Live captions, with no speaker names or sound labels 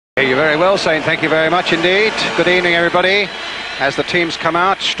You're very well, Saint. Thank you very much indeed. Good evening, everybody. As the teams come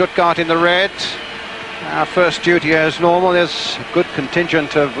out, Stuttgart in the red. Our first duty as normal. There's a good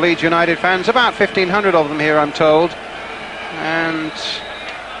contingent of Leeds United fans, about 1,500 of them here, I'm told. And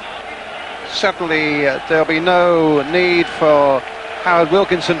certainly there'll be no need for Howard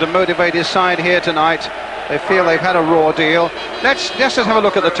Wilkinson to motivate his side here tonight. They feel they've had a raw deal. Let's just have a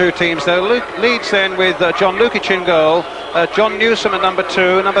look at the two teams though. Leeds then with John Lukic in goal, John Newsom at number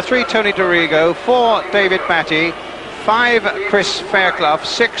 2, number 3 Tony Dorigo, 4 David Batty, 5 Chris Fairclough,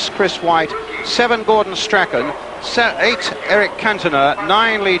 6 Chris White, 7 Gordon Strachan, 8 Eric Cantona,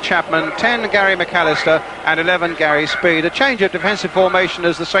 9 Lee Chapman, 10 Gary McAllister and 11 Gary Speed. A change of defensive formation,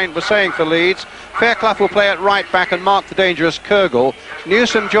 as the Saint was saying, for Leeds. Fairclough will play at right back and mark the dangerous Kurgel.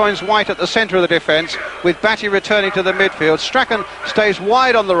 Newsom joins White at the centre of the defence, with Batty returning to the midfield. Strachan stays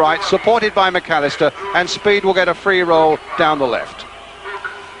wide on the right, supported by McAllister, and Speed will get a free roll down the left.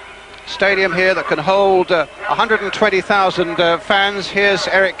 Stadium here that can hold 120,000 fans. Here's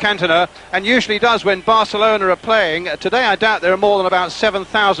Eric Cantona, and usually does when Barcelona are playing. Today I doubt there are more than about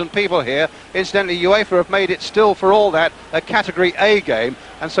 7,000 people here. Incidentally, UEFA have made it still, for all that, a Category A game,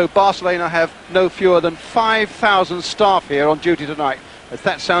 and so Barcelona have no fewer than 5,000 staff here on duty tonight. If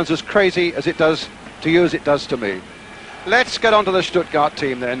that sounds as crazy as it does to you as it does to me. Let's get on to the Stuttgart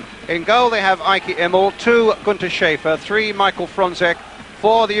team then. In goal they have Ike Immel, 2 Gunter Schäfer, 3 Michael Fronzek,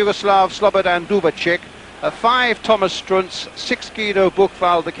 4 the Yugoslav Slobodan Dubacic, 5 Thomas Struntz, 6 Guido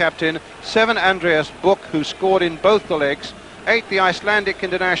Buchwald, the captain, 7 Andreas Buch, who scored in both the legs, 8 the Icelandic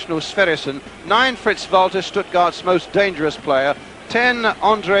international Sverrisson, 9 Fritz Walter, Stuttgart's most dangerous player, 10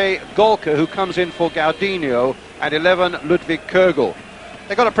 Andre Golka, who comes in for Gaudinho, and 11 Ludwig Kurgel.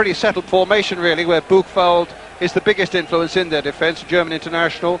 They've got a pretty settled formation really, where Buchwald is the biggest influence in their defence, German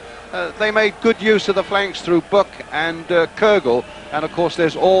international. They made good use of the flanks through Buch and Kurgel, and of course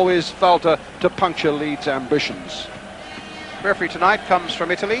there's always Walter to puncture Leeds' ambitions. Referee tonight comes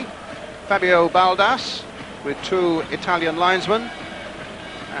from Italy, Fabio Baldas, with 2 Italian linesmen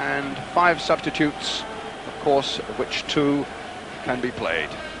and 5 substitutes, of course, of which 2 can be played.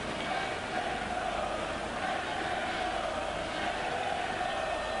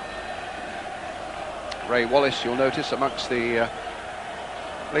 Ray Wallace, you'll notice, amongst the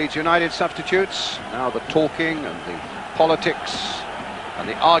Leeds United substitutes. Now the talking and the politics and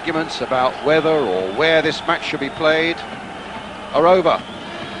the arguments about whether or where this match should be played are over.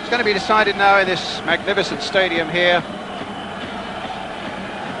 It's going to be decided now in this magnificent stadium here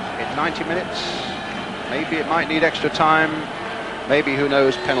in 90 minutes. Maybe it might need extra time, maybe, who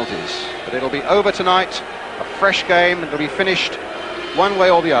knows, penalties. But it'll be over tonight, a fresh game. It'll be finished one way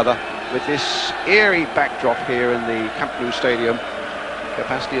or the other, with this eerie backdrop here in the Camp Nou Stadium.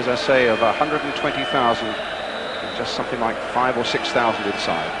 Capacity, as I say, of 120,000, and just something like 5,000 or 6,000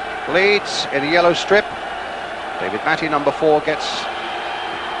 inside. Leeds in the yellow strip. David Batty, number 4, gets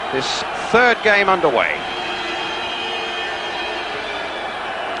this third game underway.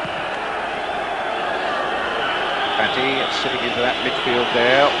 Batty sitting into that midfield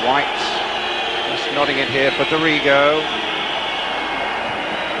there. White just nodding it here for Dorigo.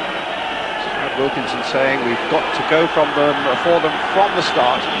 Wilkinson saying we've got to go for them from the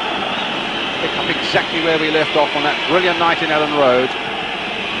start. Pick up exactly where we left off on that brilliant night in Ellen Road.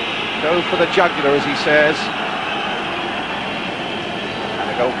 Go for the jugular, as he says.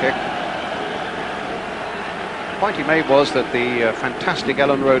 And a goal kick. The point he made was that the fantastic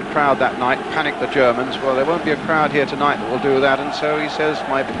Ellen Road crowd that night panicked the Germans. Well, there won't be a crowd here tonight that will do that, and so he says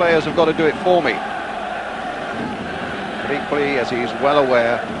my players have got to do it for me. But equally, as he's well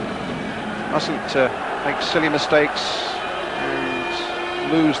aware, mustn't make silly mistakes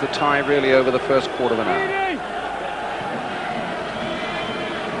and lose the tie really over the first quarter of an hour.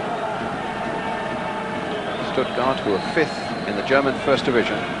 Stuttgart, who are 5th in the German First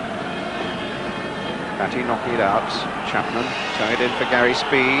Division. Batty knocking it out. Chapman turning it in for Gary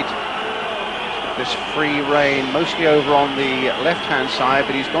Speed. This free rein mostly over on the left-hand side,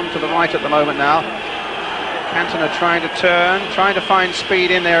 but he's gone to the right at the moment now. Cantona trying to turn, trying to find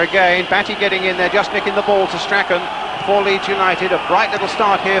Speed in there again. Batty getting in there, just nicking the ball to Strachan for Leeds United. A bright little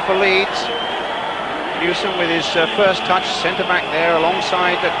start here for Leeds. Newsom with his first touch, centre back there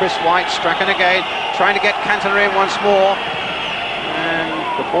alongside Chris White. Strachan again, trying to get Cantona in once more. And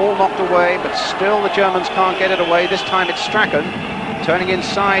the ball knocked away, but still the Germans can't get it away. This time it's Strachan, turning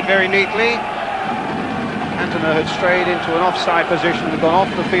inside very neatly. Cantona had strayed into an offside position and gone off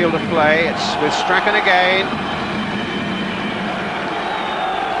the field of play. It's with Strachan again.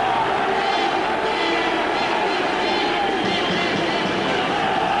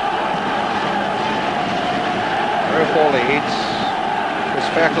 For Leeds. Chris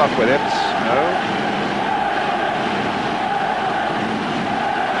Fairclough with it. No.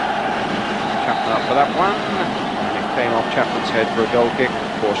 Chapman up for that one. And it came off Chapman's head for a goal kick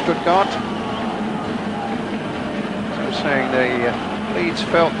for Stuttgart. So saying the Leeds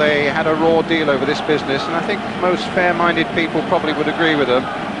felt they had a raw deal over this business, and I think most fair-minded people probably would agree with them.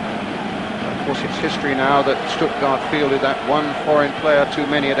 Of course, it's history now that Stuttgart fielded that one foreign player too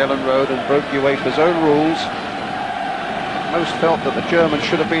many at Ellen Road and broke UEFA's own rules. Most felt that the Germans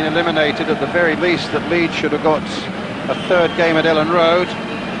should have been eliminated, at the very least that Leeds should have got a third game at Ellen Road.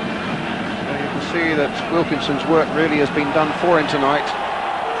 You can see that Wilkinson's work really has been done for him tonight.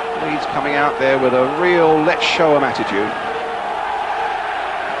 Leeds coming out there with a real let's show 'em attitude.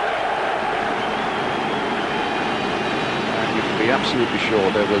 Be absolutely sure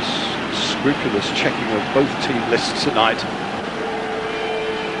there was scrupulous checking of both team lists tonight.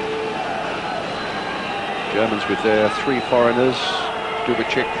 Germans with their three foreigners,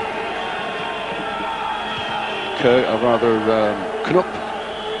 Dubicic, Knupp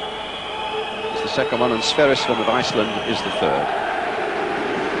is the second one, and Sverrisson of Iceland is the third.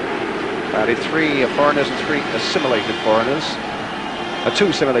 Added three foreigners and three assimilated foreigners, two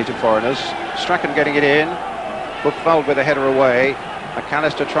assimilated foreigners. Strachan getting it in. Buchwald with a header away.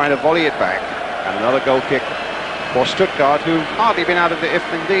 McAllister trying to volley it back. And another goal kick for Stuttgart, who've hardly been out of the, if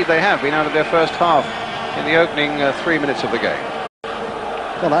indeed they have been out of their first half in the opening 3 minutes of the game.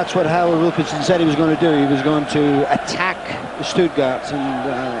 Well, that's what Howard Wilkinson said he was going to do. He was going to attack the Stuttgart,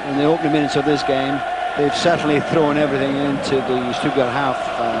 and in the opening minutes of this game, they've certainly thrown everything into the Stuttgart half.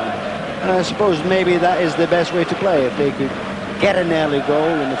 And I suppose maybe that is the best way to play. If they could get an early goal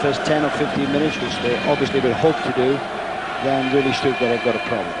in the first 10 or 15 minutes, which they obviously would hope to do, then really Stuttgart have got a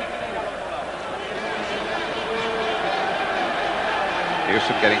problem.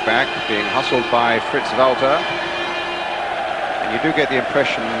 Newsom getting back, being hustled by Fritz Walter. And you do get the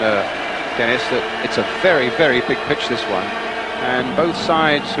impression, Dennis, that it's a very, very big pitch, this one. And both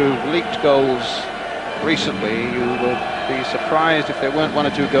sides who've leaked goals recently, you would be surprised if there weren't one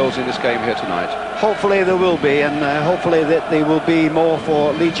or two goals in this game here tonight. Hopefully there will be, and hopefully that they will be more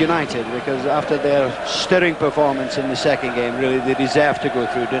for Leeds United, because after their stirring performance in the second game, really they deserved to go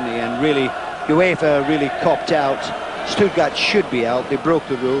through, didn't they? And really UEFA really copped out. Stuttgart should be out. They broke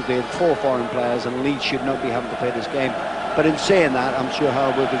the rule. They had 4 foreign players, and Leeds should not be having to play this game. But in saying that, I'm sure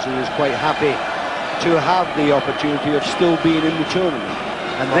Howard Wilkinson is quite happy to have the opportunity of still being in the tournament.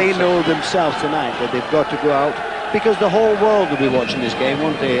 And they know themselves tonight that they've got to go out, because the whole world will be watching this game,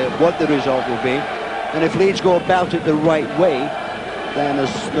 won't they, what the result will be. And if Leeds go about it the right way, then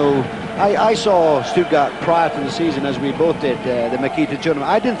there's no... I saw Stuttgart prior to the season, as we both did, the Makita tournament.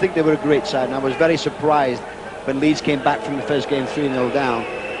 I didn't think they were a great side, and I was very surprised when Leeds came back from the first game 3-0 down.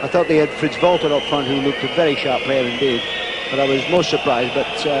 I thought they had Fritz Walter up front, who looked a very sharp player indeed, but I was most surprised. But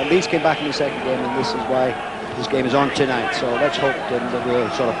Leeds came back in the second game, and this is why this game is on tonight. So let's hope that we'll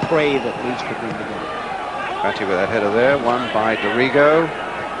sort of pray that Leeds could win the game. Batty with that header there, won by Dorigo.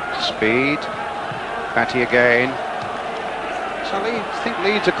 Speed. Batty again. So I think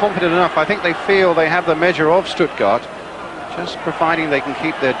Leeds are confident enough. I think they feel they have the measure of Stuttgart, just providing they can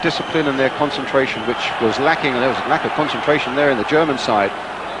keep their discipline and their concentration, which was lacking. And there was a lack of concentration there in the German side,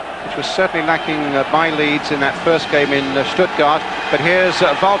 which was certainly lacking by Leeds in that first game in Stuttgart. But here's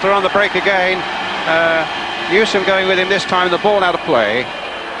Walter on the break again. Newsom going with him this time, the ball out of play.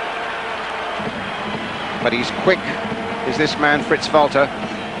 But he's quick, is this man Fritz Walter.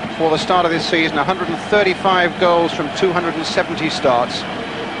 For the start of this season, 135 goals from 270 starts.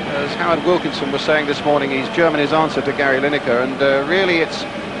 As Howard Wilkinson was saying this morning, he's Germany's answer to Gary Lineker, and really it's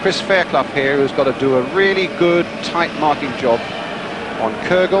Chris Fairclough here who's got to do a really good tight marking job on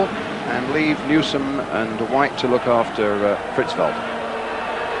Kürgel and leave Newsom and White to look after Fritz Walter.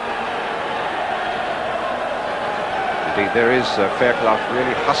 Indeed, there is Fairclough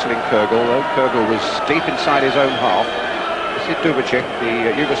really hustling Kürgel, though Kürgel was deep inside his own half. This is Dubicic,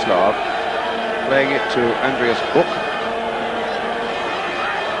 the Yugoslav, playing it to Andreas Buch.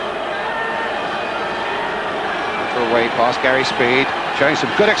 Away past Gary Speed, showing some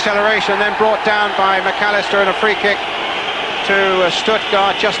good acceleration, then brought down by McAllister, and a free kick to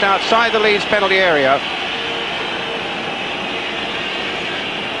Stuttgart just outside the Leeds penalty area.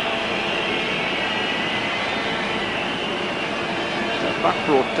 So Buck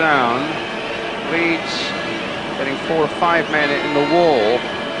brought down, Leeds getting 4 or 5 men in the wall,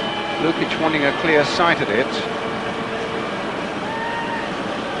 Lukic wanting a clear sight at it.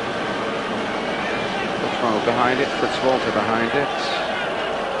 Behind it, Fritz Walter behind it.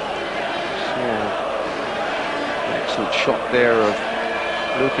 So, an excellent shot there of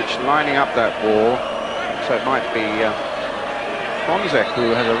Lukic lining up that ball. So it might be Fonzek,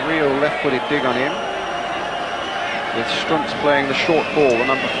 who has a real left-footed dig on him, with Struntz playing the short ball, the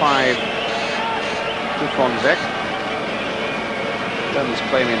number 5 to Fonzek. Dunne's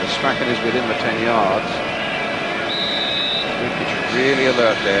claiming that Strachan is within the 10 yards. Wilkins really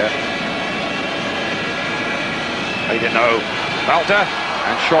alert there. He didn't know. Balter,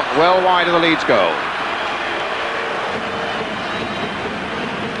 and shot well wide of the Leeds goal.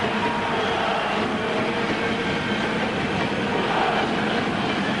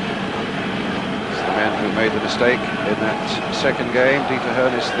 It's the men who made the mistake in that second game. Dieter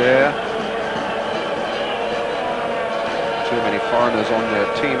Hoeneß there. Too many foreigners on their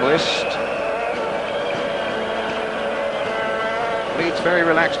team list. Leeds very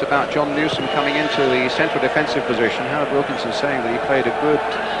relaxed about John Newsom coming into the central defensive position. Howard Wilkinson saying that he played a good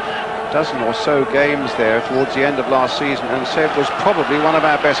dozen or so games there towards the end of last season and said was probably one of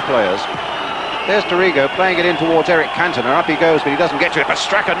our best players. There's Dorigo playing it in towards Eric Cantona. Up he goes, but he doesn't get to it. But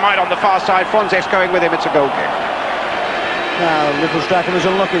Strachan might on the far side. Fonzek's going with him. It's a goal kick. Now, little Strachan was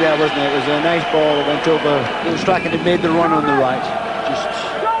unlucky there, wasn't it? It was a nice ball that went over. Little Strachan had made the run on the right.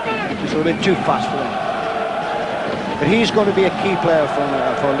 Just a little bit too fast for him. But he's going to be a key player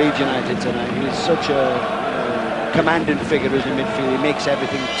for Leeds United tonight. He's such a commanding figure as a midfield. He makes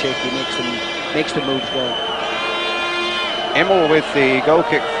everything tick. He makes the moves well. Immel with the goal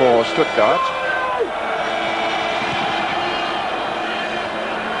kick for Stuttgart.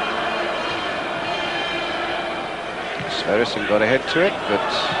 Sverrisson got ahead to it, but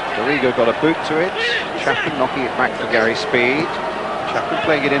Dorigo got a boot to it. Chapman knocking it back for Gary Speed. Chapman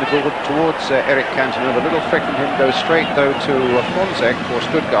playing it in towards Eric Cantona. The little flick from him goes straight though to Fonzek for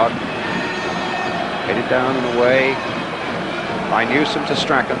Stuttgart. Headed down and away by Newsom to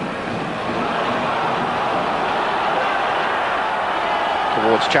Strachan.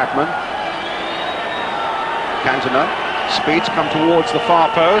 Towards Chapman. Cantona. Speed's come towards the far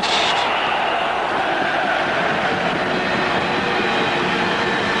post.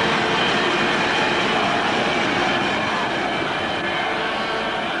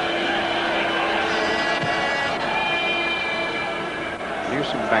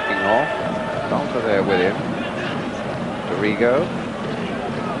 Backing off. Balter there with him. Dorigo.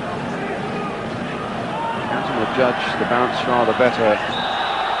 Cantona judged the bounce rather better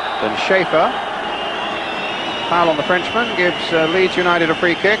than Schaefer. Foul on the Frenchman gives Leeds United a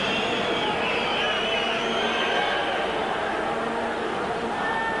free kick.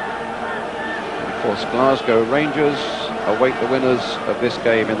 And of course, Glasgow Rangers await the winners of this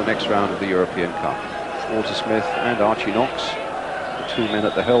game in the next round of the European Cup. Walter Smith and Archie Knox, 2 men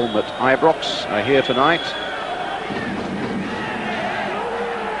at the helm at Ibrox, are here tonight.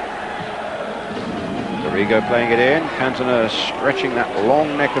 Dorigo playing it in. Cantona stretching that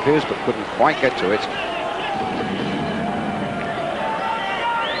long neck of his, but couldn't quite get to it.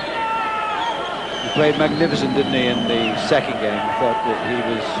 He played magnificent, didn't he, in the second game? I thought that he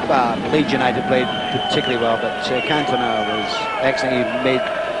was... Well, Leeds United played particularly well, but Cantona was excellent. He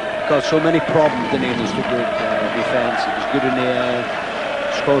caused so many problems, didn't he, in the Stuttgart defence. He was good in the air.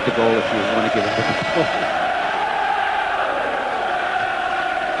 Scored the goal if you want to give it a ball.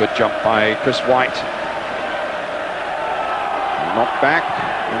 Good jump by Chris White. Knocked back.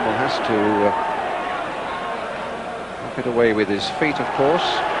 Immel has to knock it away with his feet, of course.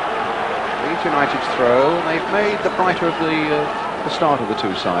 Leeds United's throw. They've made the brighter of the start of the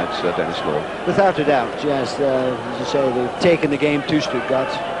two sides, Dennis Law. Without a doubt, yes. As you say, they've taken the game to Stuttgart.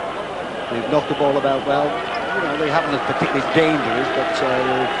 They've knocked the ball about well. You know, they haven't looked particularly dangerous, but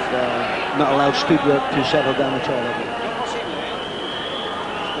they've not allowed Stuttgart to settle down at all.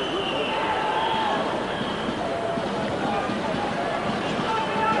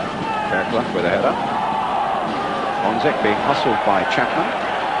 Fairclough with a header. Fonzek being hustled by Chapman.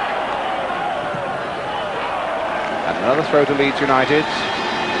 And another throw to Leeds United.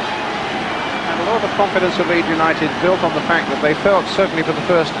 A lot of the confidence of Leeds United built on the fact that they felt, certainly for the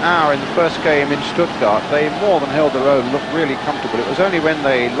first hour in the first game in Stuttgart, they more than held their own, looked really comfortable. It was only when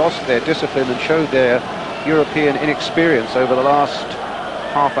they lost their discipline and showed their European inexperience over the last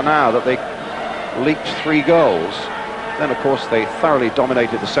half an hour that they leaked 3 goals. Then, of course, they thoroughly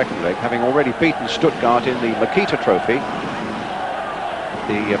dominated the second leg, having already beaten Stuttgart in the Makita Trophy,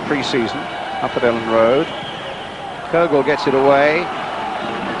 the pre-season, up at Ellen Road. Kogel gets it away.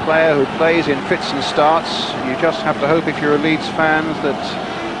 Player who plays in fits and starts. You just have to hope, if you're a Leeds fan, that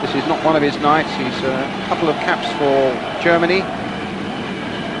this is not one of his nights. He's a couple of caps for Germany.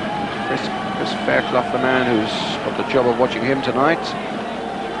 Chris Fairclough, the man who's got the job of watching him tonight.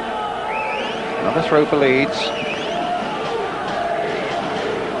 Another throw for Leeds.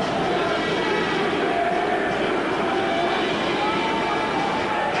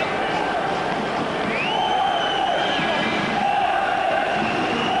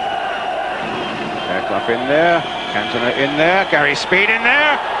 in there, Cantona in there, Gary Speed in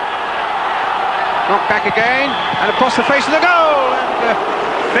there. Knocked back again, and across the face of the goal. And,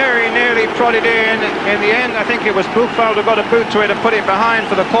 very nearly prodded in the end. I think it was Buchwald who got a boot to it and put it behind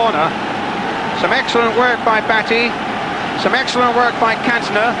for the corner. Some excellent work by Batty, some excellent work by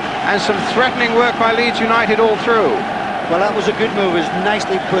Cantona, and some threatening work by Leeds United all through. Well, that was a good move. It was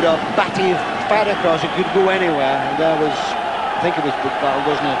nicely put up. Batty fired across. It could go anywhere. And that was, I think it was Buchwald,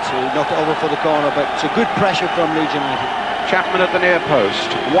 wasn't it? He knocked it over for the corner, but it's a good pressure from Leeds United. Chapman at the near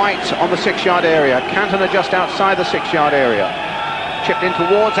post. White on the 6-yard area. Cantona just outside the 6-yard area. Chipped in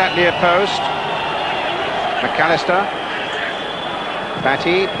towards that near post. McAllister.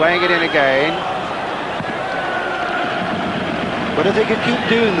 Batty playing it in again. But if they could keep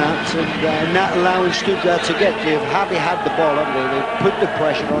doing that and not allowing Stuttgart to get, they've hardly had the ball, haven't they? They put the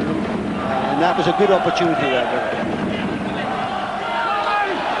pressure on them, and that was a good opportunity there.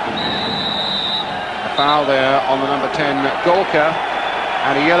 A foul there on the number 10, Golka,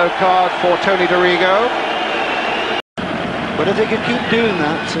 and a yellow card for Tony Dorigo. But if they could keep doing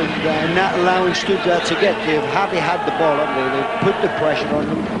that and not allowing Stuttgart to get, they've hardly had the ball, haven't they? They put the pressure on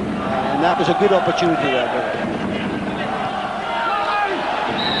them, and that was a good opportunity there.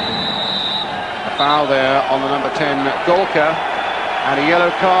 A foul there on the number 10, Golka, and a yellow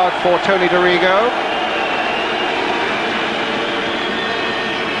card for Tony Dorigo.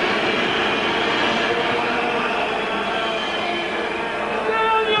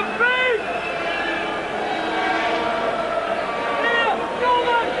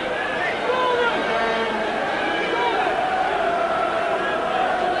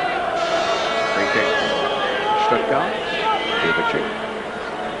 Stuttgart,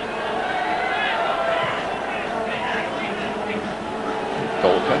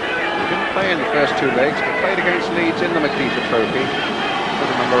 Golka, who didn't play in the first 2 legs, but played against Leeds in the Makita Trophy for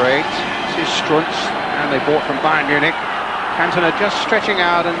the number 8. This is Strunz, and they bought from Bayern Munich. Cantona just stretching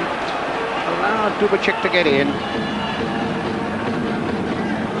out and allowed Dubicic to get in.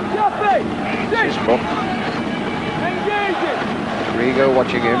 This is Bob. Rigo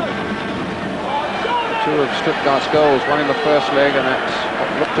watching him. 2 of Stuttgart's goals, one in the first leg, and that's what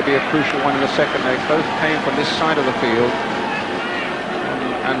looked to be a crucial one in the second leg. Both came from this side of the field.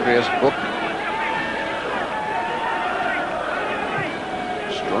 Andreas Buch.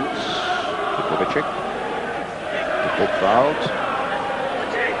 Strunz to Dubicic. To Buchwald.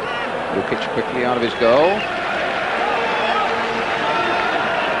 Lukic quickly out of his goal.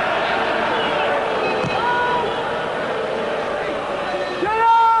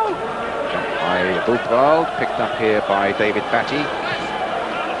 Buchwald, picked up here by David Batty.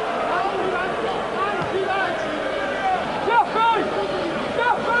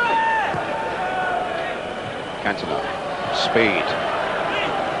 Cantona, Speed.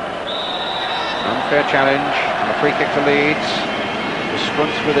 Unfair challenge, and a free kick for Leeds.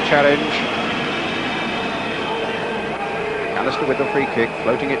 Strunz with the challenge. Alistair with the free kick,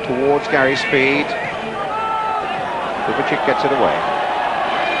 floating it towards Gary Speed. Dubicic gets it away.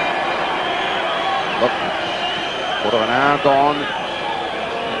 Look, quarter of an hour gone.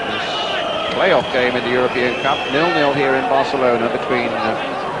 This playoff game in the European Cup, 0-0 here in Barcelona between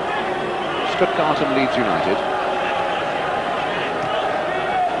Stuttgart and Leeds United.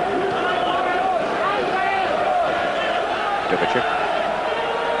 Dubicic.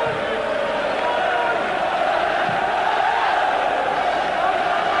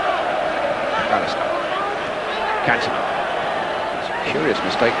 Alistair. Cantona. Curious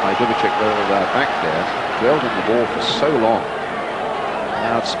mistake by Dubicic back there, dwelled on the ball for so long.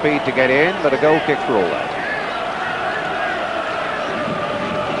 Now it's Speed to get in, but a goal kick for all that.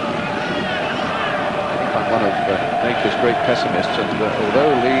 I think I'm one of nature's great pessimists, and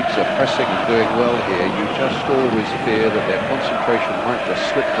although Leeds are pressing and doing well here, you just always fear that their concentration might just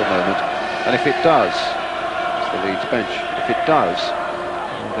slip for a moment, and if it does, it's the Leeds bench, if it does,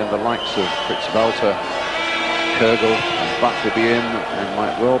 then the likes of Fritz Walter, Kurgel and Buck will be in and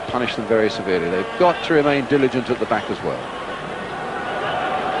might well punish them very severely. They've got to remain diligent at the back as well.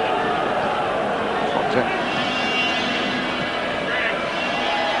 Fonte.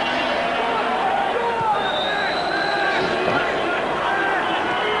 Buck.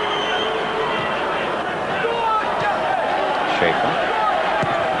 Schaefer.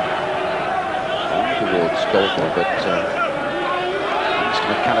 On towards Golka, but Mr.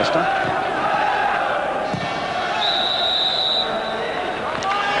 McAllister.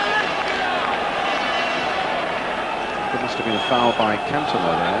 Must have been a foul by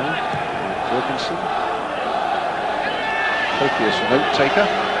Cantona there. Wilkinson. Copious note taker.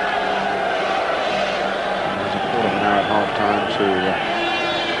 There's a quarter of an hour at half time to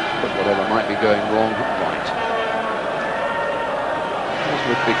put whatever might be going wrong and right. As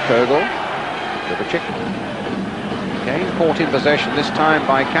with Big Kogel, Dubicic. Again caught in possession, this time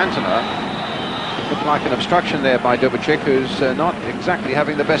by Cantona. Looked like an obstruction there by Dubicic, who's not exactly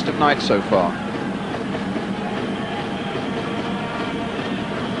having the best of nights so far.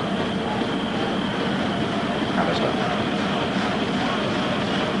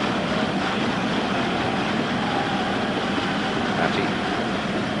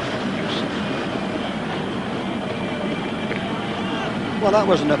 Well, that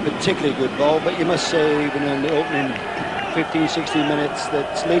wasn't a particularly good ball, but you must say, even in the opening 15-16 minutes, that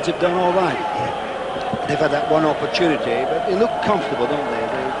Leeds have done all right. They've had that one opportunity, but they look comfortable, don't they?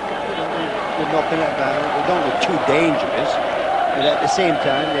 They've not been at that. They don't look too dangerous, but at the same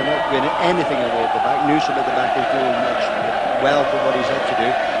time, they're not doing anything away at the back. Newsom at the back is doing much well for what he's had to do.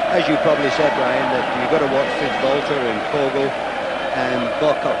 As you probably said, Brian, that you've got to watch Fitzbolter and Kogel and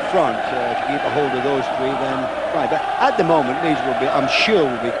Buck up front to keep a hold of those three, then right. But at the moment, Leeds will be, I'm sure,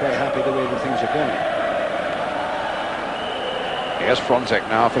 will be quite happy the way the things are going. Here's Fronzek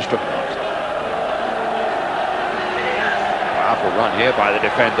now for Stuttgart. Powerful run here by the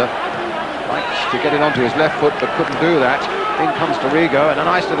defender. Likes to get it onto his left foot, but couldn't do that. In comes Dorigo, and a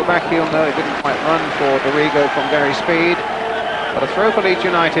nice little back heel. No, he didn't quite run for Dorigo from Gary Speed. But a throw for Leeds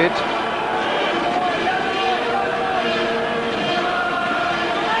United.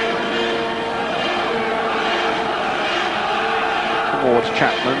 Towards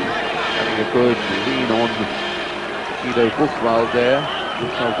Chapman, having a good lean on Guido Buchwald there.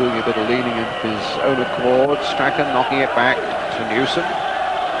 Buchwald doing a bit of leaning of his own accord. Strachan knocking it back to Newsom.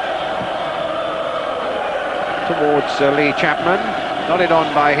 Towards Lee Chapman. Nodded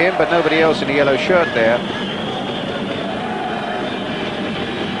on by him, but nobody else in a yellow shirt there.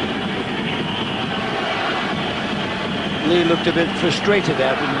 Lee looked a bit frustrated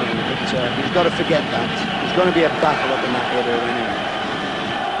there, didn't he? But he's got to forget that. There's going to be a battle up in that area anyway.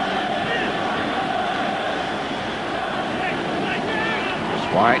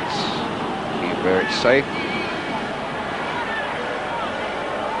 White, keep where it's safe.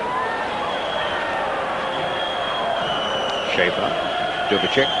 Schaefer,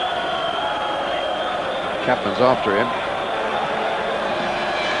 Dubicic. Chapman's after him.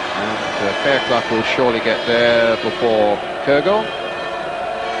 And Fairclough will surely get there before Kogel.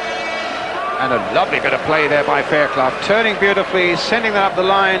 And a lovely bit of play there by Fairclough, turning beautifully, sending that up the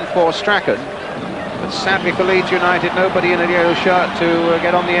line for Strachan. But sadly for Leeds United, nobody in a yellow shirt to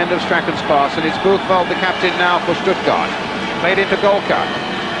get on the end of Strachan's pass, and it's Buchwald, the captain now for Stuttgart. Played into Golka,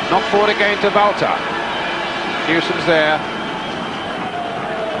 knocked forward again to Walter. Newsom's there.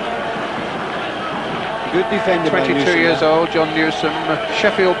 Good defender. 22 years old, John Newsom,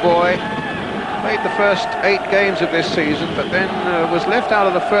 Sheffield boy. Played the first 8 games of this season, but then was left out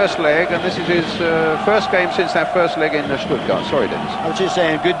of the first leg, and this is his first game since that first leg in Stuttgart. Sorry, Dennis. I was just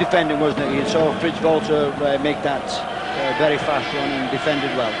saying, good defending, wasn't it? You saw Fritz Walter make that very fast run and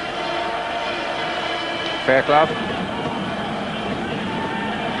defended well. Fairclough.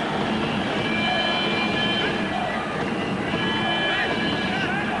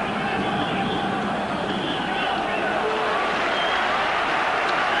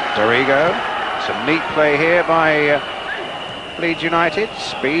 Dorigo. Some neat play here by Leeds United.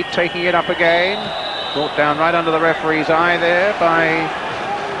 Speed taking it up again. Brought down right under the referee's eye there by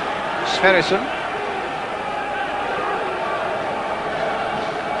Sverrisson.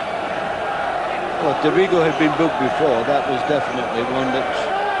 Well, Dorigo had been booked before. That was definitely one that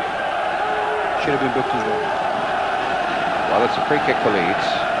should have been booked as well. Well, it's a free kick for Leeds.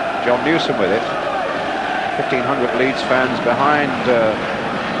 John Newsom with it. 1,500 Leeds fans behind the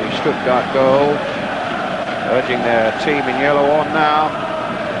Stuttgart goal, urging their team in yellow on now.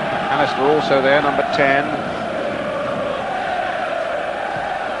 Alistair also there, number 10.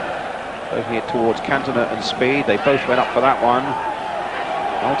 Moving it towards Cantona and Speed. They both went up for that one.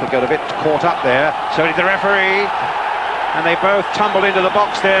 Walter got a bit caught up there, so did the referee. And they both tumbled into the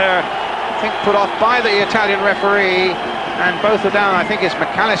box there. I think put off by the Italian referee. And both are down. I think it's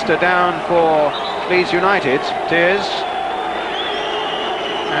McAllister down for Leeds United. It is.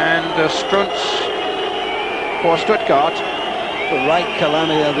 And Struntz for Stuttgart. The right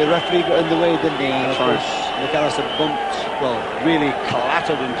calamity, the referee got in the way, didn't he? That's right. McAllister bumped, well, really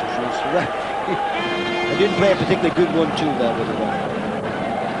clattered into Struntz. He didn't play a particularly good one too there with the referee.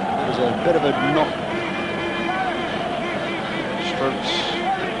 It was a bit of a knock. Struntz,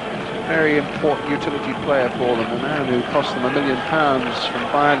 very important utility player for them, a man who cost them £1 million from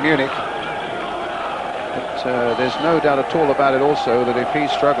Bayern Munich. But there's no doubt at all about it also that if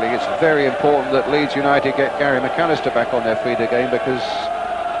he's struggling, it's very important that Leeds United get Gary McAllister back on their feet again, because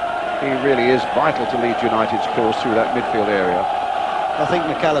He really is vital to Leeds United's course through that midfield area. I think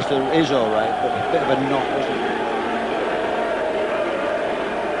McAllister is all right, but a bit of a knock, wasn't it?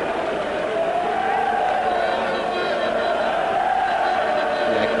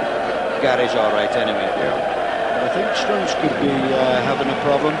 Yeah, Gary's all right anyway. Yeah. But I think Strunz could be having a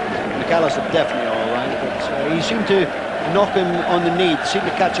problem. McAllister definitely all right, but he seemed to knock him on the knee, seemed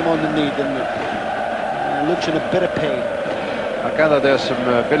to catch him on the knee, didn't it? Looks in a bit of pain. I gather there's some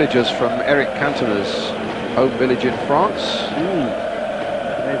villagers from Eric Cantona's home village in France.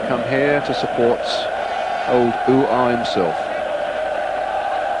 They've come here to support old Ouah himself.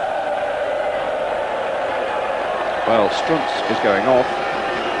 Well, Strunz is going off.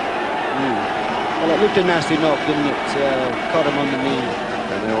 Well, it looked a nasty knock, didn't it? Caught him on the knee.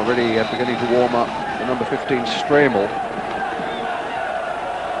 And they're already beginning to warm up the number 15 Stremel.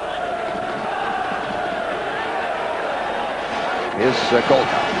 Here's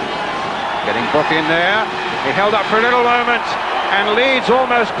Golka. Getting Buck in there. He held up for a little moment, and Leeds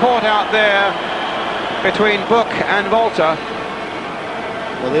almost caught out there between Buck and Volta.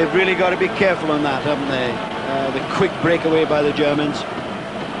 Well, they've really got to be careful on that, haven't they? The quick breakaway by the Germans.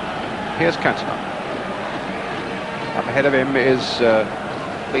 Here's Cantona. Up ahead of him is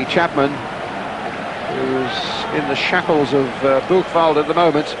Lee Chapman, who's in the shackles of Buchwald at the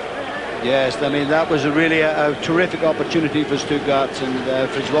moment. Yes, I mean, that was really a terrific opportunity for Stuttgart, and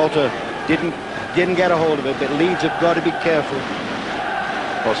Fitzwalter didn't get a hold of it, but Leeds have got to be careful.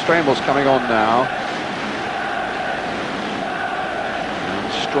 Well, Stramel's coming on now.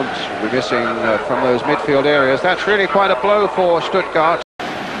 And Strunz will be missing from those midfield areas. That's really quite a blow for Stuttgart. And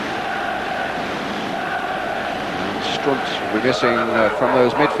Strunz will be missing from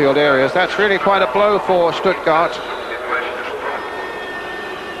those midfield areas. That's really quite a blow for Stuttgart.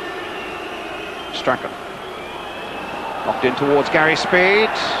 Strachan. Knocked in towards Gary Speed.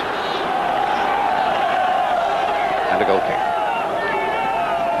 And a goal kick.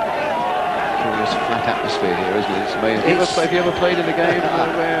 Curious flat atmosphere here, isn't it? It's amazing. Have you ever played in a game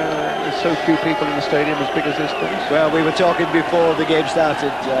where there's so few people in the stadium as big as this place? Well, we were talking before the game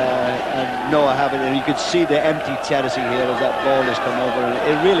started, and no, I haven't, and you could see the empty terracing here as that ball has come over, and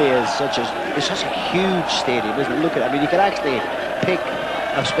it really is such a huge stadium, isn't it? Look at it. I mean, you could actually pick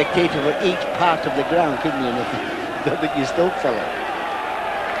a spectator for each part of the ground, couldn't you? I don't think you still fill it.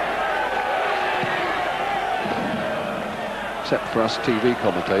 Except for us TV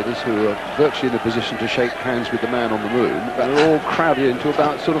commentators who are virtually in a position to shake hands with the man on the moon, but they're all crowded into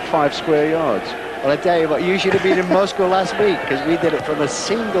about sort of 5 square yards. Well, I tell you what, you should have been in Moscow last week, because we did it from a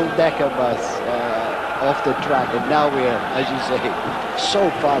single-decker bus off the track, and now we're, as you say, so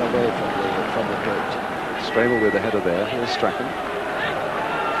far away from the pitch. Stremel with the header there. Here's Strachan.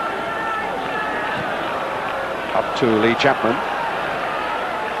 Up to Lee Chapman.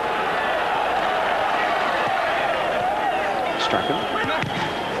 Strachan.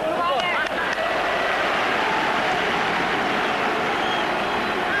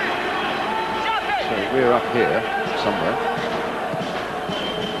 So we're up here somewhere.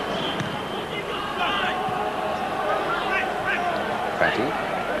 Fatty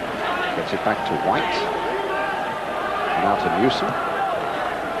gets it back to White. Now to Newsom.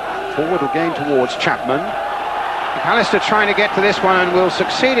 Forward again towards Chapman. McAllister trying to get to this one and will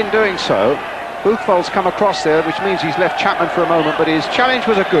succeed in doing so. Buchwald's come across there, which means he's left Chapman for a moment, but his challenge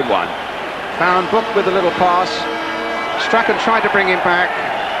was a good one. Found Buck with a little pass. Strachan tried to bring him back.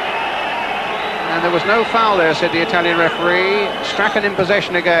 And there was no foul there, said the Italian referee. Strachan in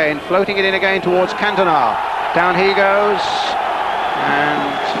possession again, floating it in again towards Cantona. Down he goes. And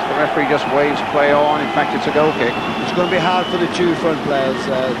the referee just waves play on. In fact, it's a goal kick. It's going to be hard for the two front players,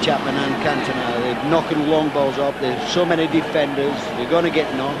 Chapman and Cantona. They're knocking long balls up. There's so many defenders. They're going to get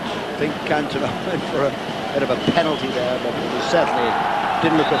knocked. I think Cantona went for a bit of a penalty there, but it certainly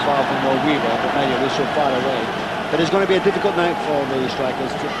didn't look as far from where we were, but maybe we're so far away. But it's going to be a difficult night for the strikers,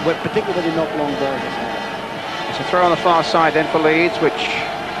 particularly when they knock long balls. It's a throw on the far side then for Leeds, which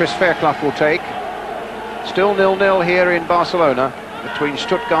Chris Fairclough will take. Still 0-0 here in Barcelona between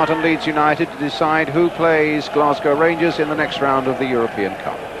Stuttgart and Leeds United to decide who plays Glasgow Rangers in the next round of the European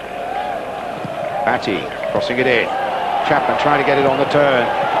Cup. Batty crossing it in. Chapman trying to get it on the turn.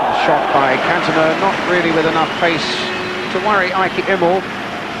 A shot by Cantona, not really with enough pace to worry Ike Immel.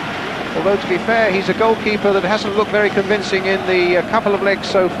 Although, to be fair, he's a goalkeeper that hasn't looked very convincing in the couple of legs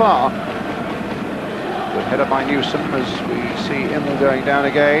so far. Good header by Newsom as we see Immel going down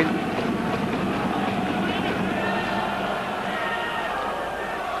again.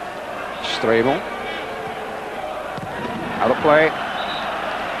 Stremel. Out of play.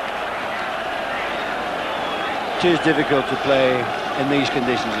 It is difficult to play in these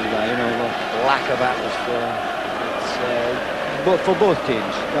conditions as well. You know, the lack of atmosphere. It's, but for both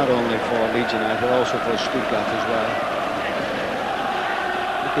teams, not only for Leeds United, but also for Stuttgart as well.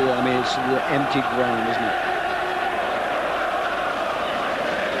 Look at that, I mean, it's the empty ground, isn't it?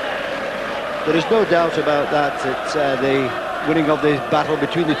 There is no doubt about that. It's the winning of the battle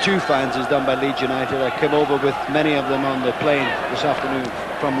between the two fans is done by Leeds United. I came over with many of them on the plane this afternoon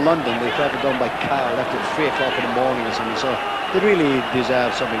from London. They travelled down by car, left at 3 o'clock in the morning or something, so they really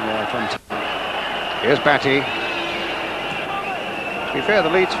deserve something from tonight. Here's Batty. To be fair,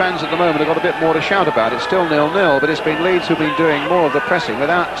 the Leeds fans at the moment have got a bit more to shout about. It's still 0-0, but it's been Leeds who've been doing more of the pressing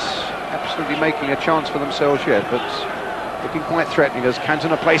without absolutely making a chance for themselves yet, but looking quite threatening as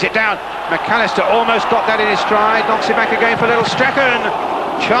Cantona plays it down. McAllister almost got that in his stride, knocks it back again for little Strachan.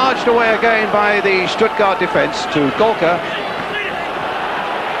 Charged away again by the Stuttgart defence to Golka.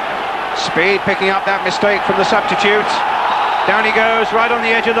 Speed picking up that mistake from the substitute. Down he goes, right on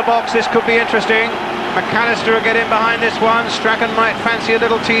the edge of the box. This could be interesting. McAllister will get in behind this one. Strachan might fancy a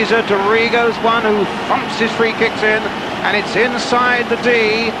little teaser. Dorigo's one who thumps his free kicks in, and it's inside the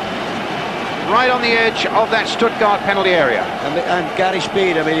D, right on the edge of that Stuttgart penalty area. And Gary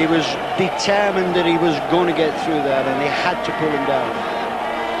Speed, I mean, he was determined that he was going to get through that, and they had to pull him down.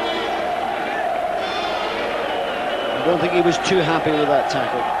 I don't think he was too happy with that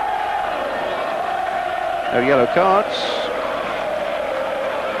tackle. No yellow cards.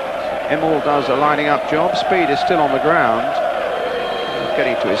 Immel does a lining up job. Speed is still on the ground,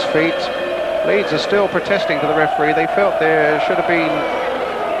 getting to his feet. Leeds are still protesting to the referee. They felt there should have been,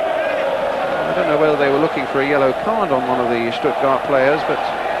 I don't know whether they were looking for a yellow card on one of the Stuttgart players, but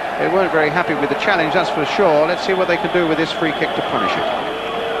they weren't very happy with the challenge, that's for sure. Let's see what they can do with this free kick to punish it.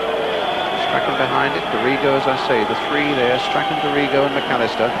 Strachan behind it, Dorigo, as I say, the three there, Strachan, Dorigo and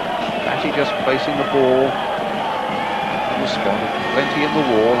McAllister. Batty just placing the ball on the spot, plenty in the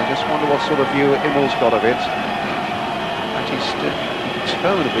wall. I just wonder what sort of view Immel's got of it. Batty's still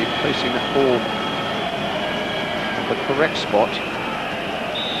determinedly placing that ball on the correct spot.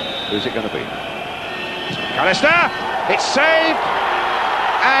 Who's it going to be? McAllister! It's saved!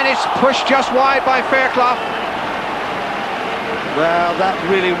 And it's pushed just wide by Fairclough. Well, that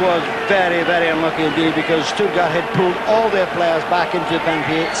really was very, very unlucky indeed, because Stuttgart had pulled all their players back into the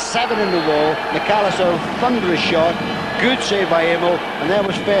penalty, 7 in the row. McAllister, thunderous shot, good save by Immel, and there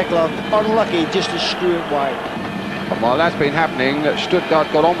was Fairclough, unlucky just to screw it wide. And while that's been happening, Stuttgart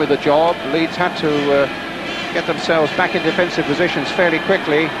got on with the job. Leeds had to get themselves back in defensive positions fairly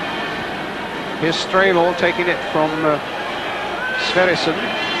quickly. Here's Stremel taking it from Sverrisson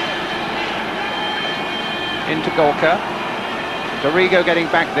into Golka. Dorigo getting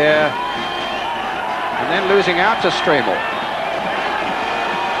back there and then losing out to Stremel.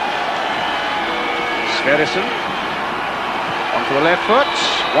 Sverrisson onto the left foot,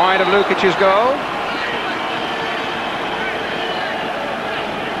 wide of Lukic's goal.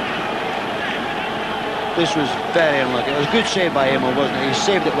 This was very unlucky. It was a good save by Immel, wasn't it? He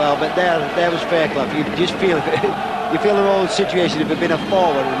saved it well, but there was Fairclough. You just feel you feel an old situation if it had been a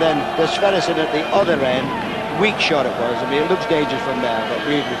forward, and then there's Sverrisson at the other end. Weak shot it was. I mean, it looks dangerous from there, but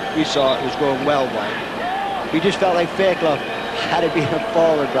we saw it was going well wide. We just felt like Fairclough had it been a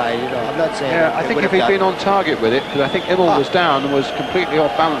forward by, you know. I'm not saying. Yeah, I think if he'd been on target with it, because I think Immel was down and was completely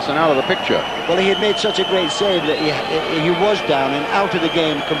off balance and out of the picture. Well, he had made such a great save that he was down and out of the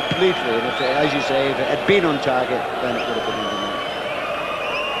game completely. And if, as you say, if it had been on target, then it would have been in the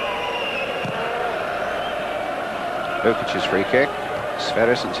net. Lukic's free kick.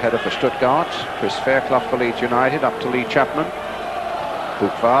 Sverrisson's header for Stuttgart. Chris Fairclough for Leeds United, up to Lee Chapman.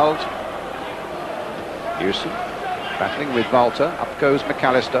 Buchwald. Hewson battling with Walter. Up goes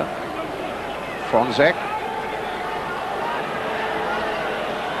McAllister. Fronzek.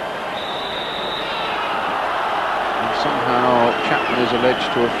 And somehow Chapman is alleged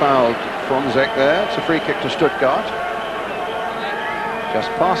to have fouled Fronzek there. It's a free kick to Stuttgart. Just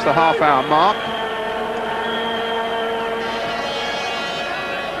past the half-hour mark.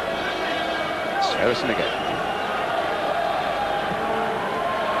 Harrison again.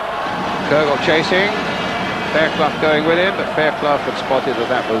 Kurgel chasing. Fairclough going with him, but Fairclough had spotted that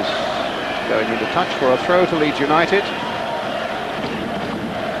that was going into touch for a throw to Leeds United.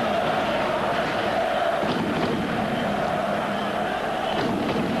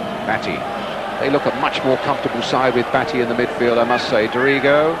 Batty. They look a much more comfortable side with Batty in the midfield, I must say.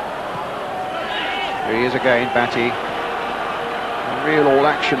 Dorigo. Here he is again, Batty. A real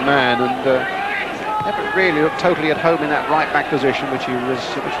all-action man, and never really looked totally at home in that right-back position, which was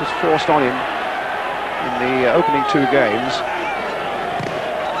forced on him in the opening 2 games.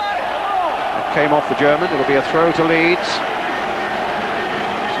 It came off the German. It'll be a throw to Leeds.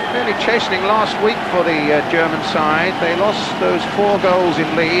 Really chastening last week for the German side. They lost those 4 goals in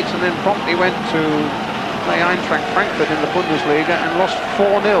Leeds and then promptly went to play Eintracht Frankfurt in the Bundesliga and lost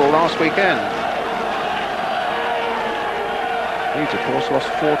 4-0 last weekend. Leeds, of course, lost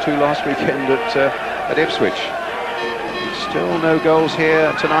 4-2 last weekend at Ipswich. Still no goals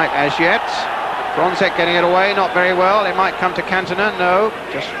here tonight as yet. Bronzek getting it away, not very well. It might come to Cantona, no,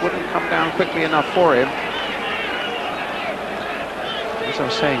 just wouldn't come down quickly enough for him. As I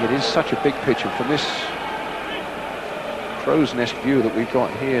was saying, it is such a big pitch, and from this crow's nest view that we've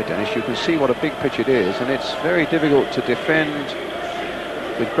got here, Dennis, you can see what a big pitch it is, and it's very difficult to defend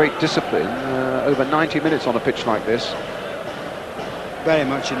with great discipline over 90 minutes on a pitch like this. Very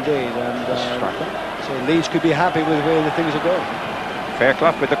much indeed, and so Leeds could be happy with the way the things are going.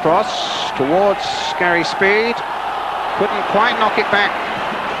 Fairclough with the cross towards Scary Speed. Couldn't quite knock it back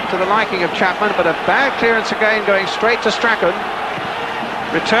to the liking of Chapman, but a bad clearance again, going straight to Strachan.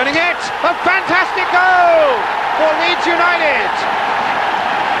 Returning it, a fantastic goal for Leeds United.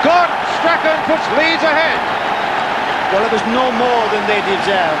 Good, Strachan puts Leeds ahead. Well, it was no more than they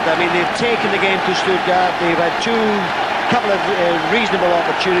deserved. I mean, they've taken the game to Stuttgart. They've had couple of reasonable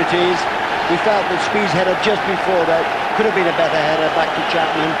opportunities. We felt that Speed's header just before that could have been a better header back to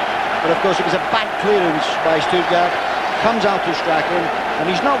Chapman, but of course it was a bad clearance by Stuttgart. Comes out to Strachan, and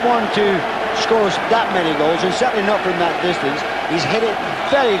he's not one to score that many goals, and certainly not from that distance. He's hit it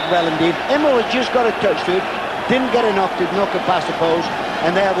very well indeed. Immel had just got a touch to it, didn't get enough to knock it past the post,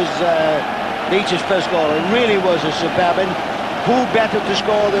 and there was Leeds' first goal. It really was a superb, and who better to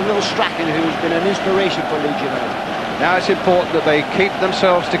score than little Strachan, who's been an inspiration for Leeds United. Now it's important that they keep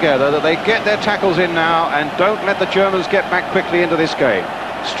themselves together, that they get their tackles in now and don't let the Germans get back quickly into this game.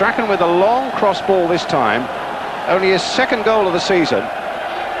 Strachan with a long cross ball this time, only his 2nd goal of the season.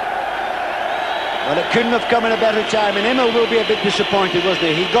 Well, it couldn't have come in a better time, and Immel will be a bit disappointed,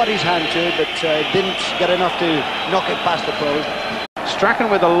 wasn't he? He got his hand to it, but didn't get enough to knock it past the post. Strachan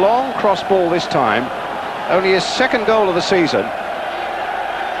with a long cross ball this time, only his 2nd goal of the season.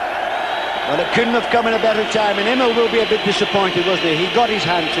 Well, it couldn't have come in a better time, and Immel will be a bit disappointed, wasn't he? He got his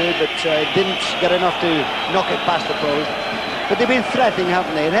hand to it, but didn't get enough to knock it past the post. But they've been threatening,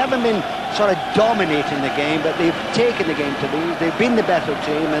 haven't they? They haven't been sort of dominating the game, but they've taken the game to Leeds. They've been the better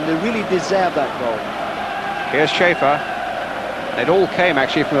team, and they really deserve that goal. Here's Schaefer. It all came,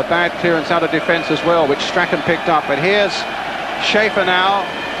 actually, from a bad clearance out of defence as well, which Strachan picked up. But here's Schaefer now.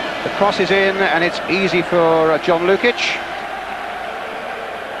 The cross is in, and it's easy for John Lukic.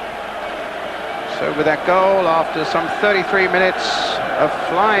 So with that goal, after some 33 minutes of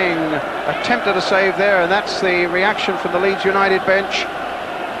flying, attempted a save there, and that's the reaction from the Leeds United bench.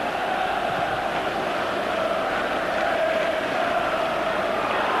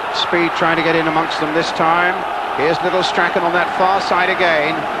 Speed trying to get in amongst them this time. Here's little Strachan on that far side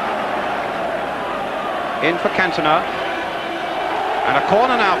again. In for Cantona. And a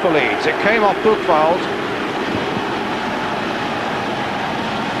corner now for Leeds. It came off Buchwald.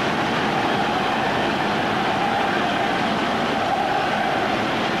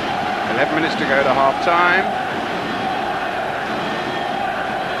 11 minutes to go to half-time.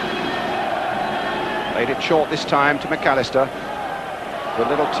 Played it short this time to McAllister. Good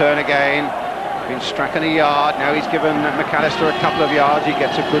little turn again. Been Strachan a yard. Now he's given McAllister a couple of yards. He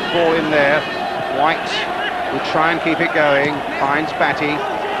gets a good ball in there. White will try and keep it going. Finds Batty.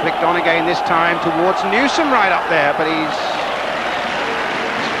 Flicked on again this time towards Newsom right up there, but he's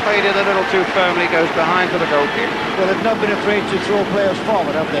played it a little too firmly, goes behind for the goal kick. Well, they've not been afraid to throw players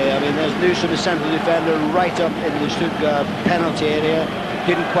forward, have they? I mean, there's Newsom, a central defender, right up in the Stuttgart penalty area.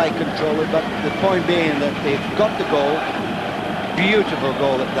 Didn't quite control it, but the point being that they've got the goal. Beautiful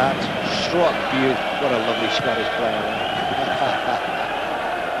goal at that. Struck beautiful. What a lovely Scottish player.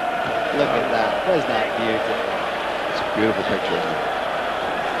 Look at that. Where's that beautiful? It's a beautiful picture, isn't it?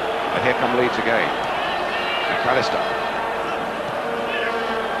 And here come Leeds again. McAllister.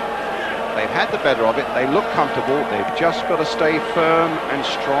 They've had the better of it, they look comfortable, they've just got to stay firm and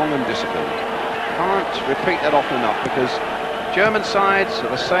strong and disciplined. Can't repeat that often enough, because German sides are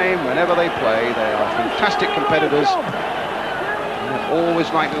the same whenever they play. They are fantastic competitors. They're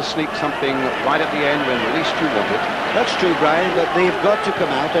always likely to sneak something right at the end when the least you want it. That's true, Brian, but they've got to come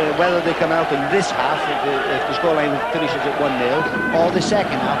out, and whether they come out in this half, if the scoreline finishes at 1-0, or the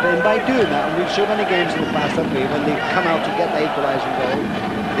second half, and by doing that, and we've so many games in the past, haven't we, when they come out to get the equalising goal,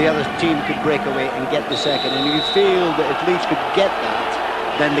 the other team could break away and get the second, and you feel that if Leeds could get that,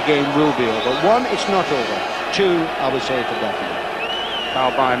 then the game will be over. 1, it's not over. 2, I would say for definite.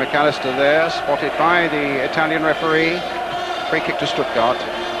 Foul by McAllister there, spotted by the Italian referee. Free kick to Stuttgart.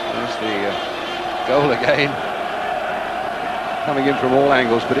 There's the goal again. coming in from all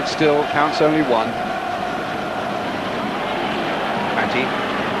angles, but it still counts only one. Batty.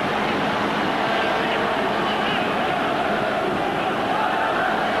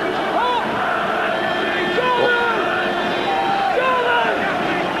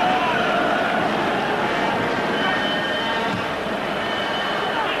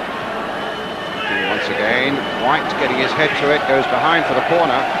 Once again, White getting his head to it, goes behind for the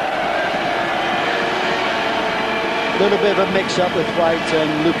corner. A little bit of a mix-up with White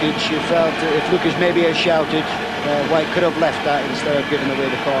and Lukic. You felt if Lukic maybe had shouted, White could have left that instead of giving away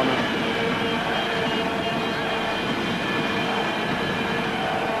the corner.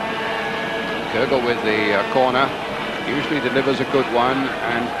 Kürgel with the corner, usually delivers a good one,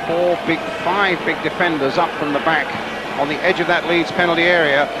 and five big defenders up from the back on the edge of that Leeds penalty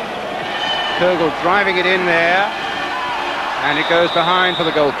area. Kürgel driving it in there, and it goes behind for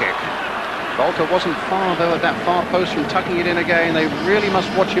the goal kick. Golka wasn't far though at that far post from tucking it in again. They really must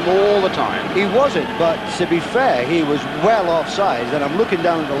watch him all the time. He wasn't, but to be fair, he was well offside. And I'm looking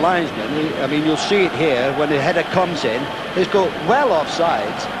down at the linesman. I mean, you'll see it here when the header comes in. He's got well offside,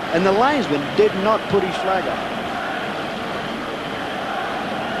 and the linesman did not put his flag up.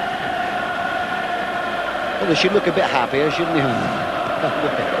 Well, they should look a bit happier, shouldn't they?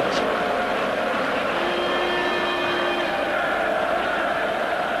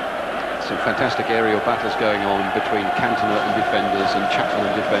 Some fantastic aerial battles going on between Cantona and defenders and Chapman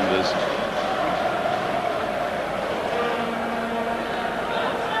and defenders.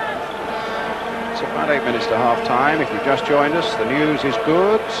 It's about 8 minutes to half-time. If you've just joined us, the news is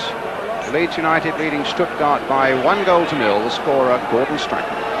good. Leeds United leading Stuttgart by 1-0. The scorer, Gordon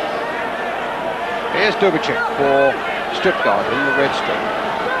Strachan. Here's Dubicic for Stuttgart in the red strip.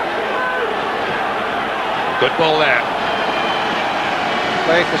 Good ball there.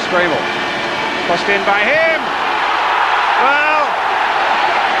 Play for Stremel. Crossed in by him. Well,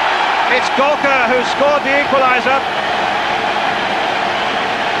 it's Golka who scored the equaliser.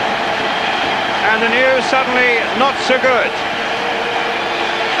 And the news suddenly not so good.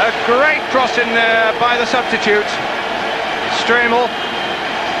 A great cross in there by the substitute, Stremel.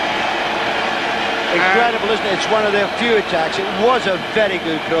 Incredible, isn't it? It's one of their few attacks. It was a very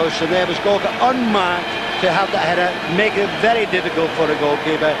good cross, and there was Golka unmarked to have that header, make it very difficult for the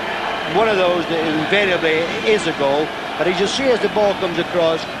goalkeeper. One of those that invariably is a goal, but as you see as the ball comes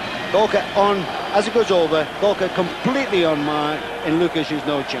across, Golka on, as it goes over, Golka completely unmarked, and Lucas has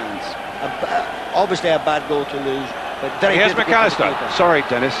no chance. Obviously a bad goal to lose, but very Here's difficult. McAllister. Sorry,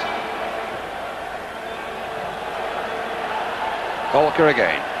 Dennis. Golka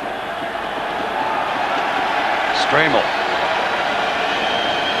again. Stremel.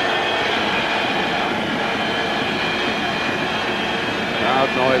 Loud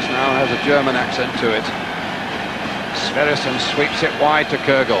noise now has a German accent to it. Sverrisson sweeps it wide to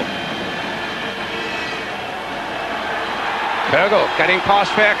Kürgel. Kürgel getting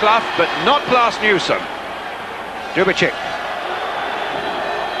past Fairclough, but not past Newsom. Dubicic.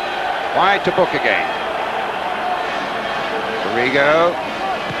 Wide to Book again. Dorigo.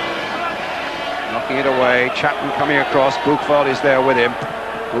 Knocking it away. Chapman coming across. Buchwald is there with him.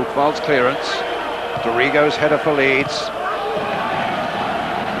 Buchwald's clearance. Dorigo's header for Leeds.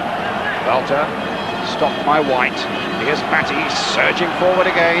 Walter, stopped by White. Here's Batty surging forward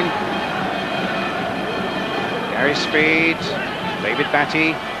again. Gary Speed, David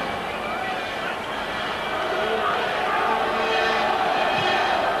Batty.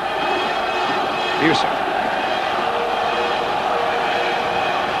 Newsom.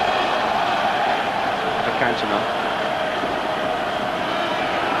 To Cantona.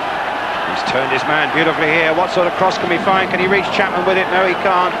 He's turned his man beautifully here. What sort of cross can we find? Can he reach Chapman with it? No, he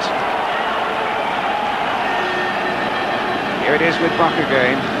can't. Here it is with Buck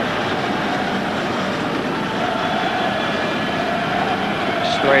again.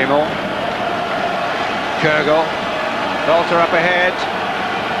 Stremel. Kürgel. Walter up ahead.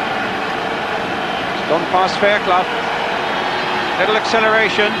 It's gone past Fairclough. Little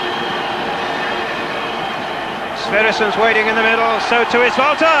acceleration. Sverrisson's waiting in the middle, so too is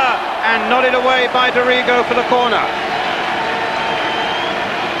Walter! And nodded away by Dorigo for the corner.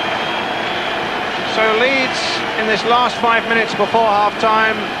 So Leeds, in this last 5 minutes before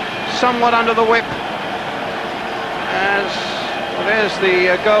half-time, somewhat under the whip. As well, there's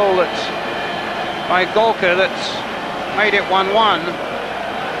the goal by Golka that made it 1-1.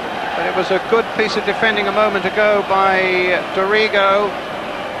 But it was a good piece of defending a moment ago by Dorigo,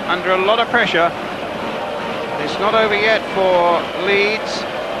 under a lot of pressure. It's not over yet for Leeds,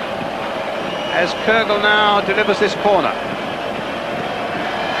 as Kürgel now delivers this corner.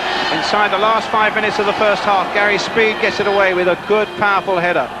 Inside the last 5 minutes of the first half, Gary Speed gets it away with a good, powerful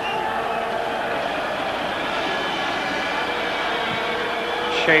header.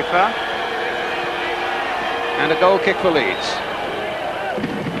 Schaefer. And a goal kick for Leeds.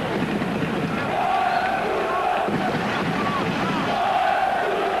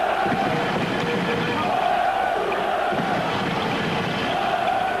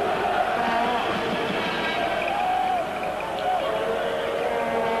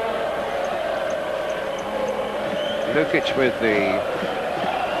 Lukic with the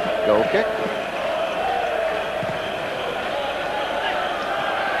goal kick.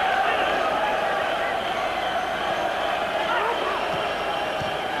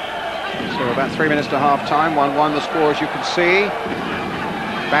 So about 3 minutes to half-time, 1-1 the score, as you can see.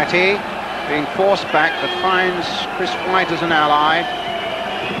 Batty being forced back, but finds Chris White as an ally.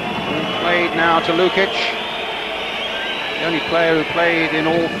 Played now to Lukic. The only player who played in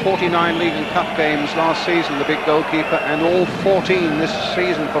all 49 League and Cup games last season, the big goalkeeper, and all 14 this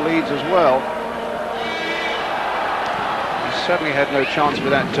season for Leeds as well. He certainly had no chance with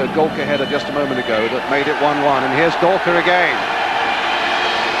that Golka header just a moment ago that made it 1-1. And here's Golka again.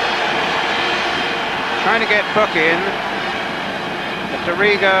 Trying to get Buck in. But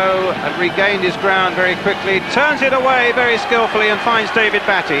Dorigo had regained his ground very quickly, turns it away very skillfully and finds David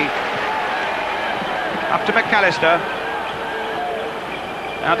Batty. Up to McAllister.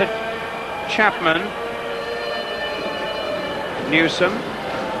 Now to Chapman. Newsom.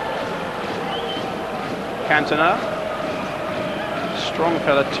 Cantona. Strong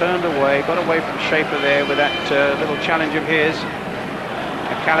fella turned away, got away from Schaefer there with that little challenge of his.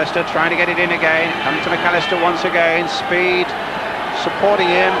 McAllister trying to get it in again. Come to McAllister once again. Speed supporting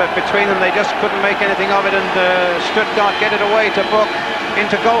him, but between them they just couldn't make anything of it, and Stuttgart get it away to Book.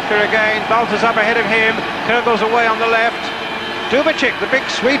 Into Golka again. Balter's up ahead of him. Kurgel's away on the left. Dubicic, the big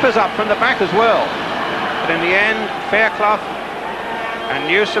sweeper's up from the back as well. But in the end, Fairclough and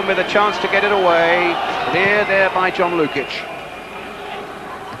Newsom with a chance to get it away. Clear there by John Lukic.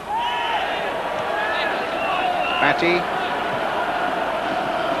 Batty.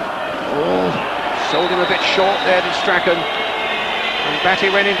 Oh, sold him a bit short there to Strachan. And Batty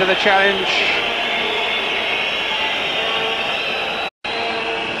went into the challenge.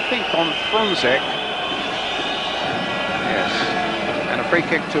 I think on Fronzek. Yes. And a free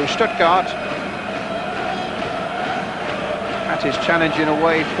kick to Stuttgart. Batty's challenge in a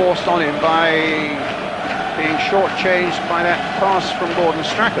way forced on him by being shortchanged by that pass from Gordon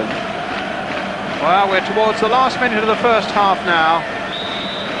Strachan. Well, we're towards the last minute of the first half now.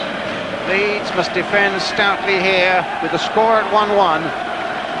 Leeds must defend stoutly here with the score at 1-1.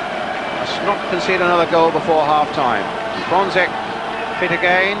 Must not concede another goal before half-time. Fronzek fit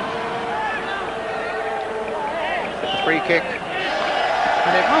again. With the free kick.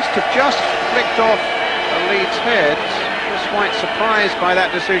 And it must have just flicked off a Leeds head. Just quite surprised by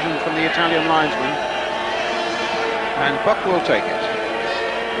that decision from the Italian linesman. And Buck will take it.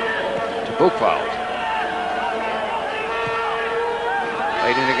 To Buchwald.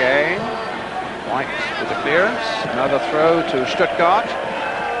 Played in again. White with the clearance. Another throw to Stuttgart.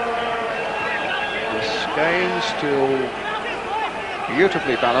 This game still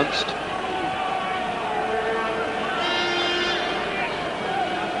beautifully balanced.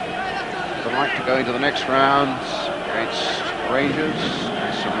 Would like to go into the next round against Rangers.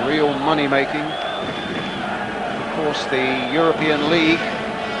 Some real money making. Of course, the European League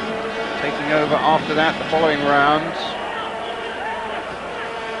taking over after that, the following rounds.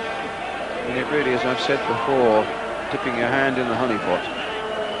 And it really, as I've said before, dipping your hand in the honey pot.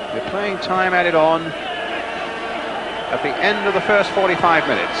 You're playing time added on at the end of the first 45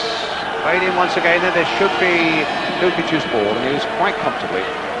 minutes. Played in once again, then there should be Lukic's ball, and he was quite comfortably.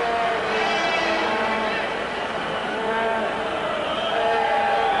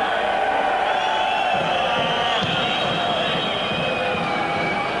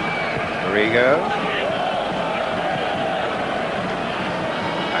 Dorigo.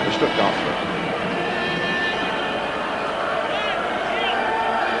 And a Stuttgart through.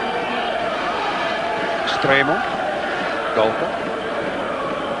 Extremo. Golka.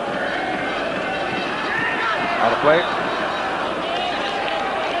 Out of play.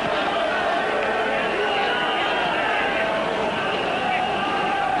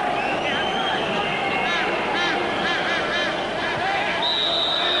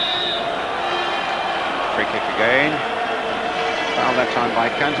 Free kick again. Foul that time by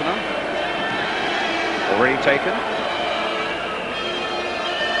Cantona. Already taken.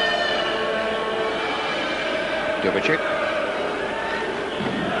 Dubicic.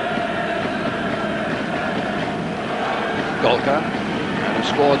 Golka. And who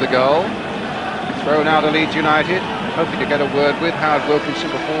scored the goal. Thrown out of Leeds United, hoping to get a word with Howard Wilkinson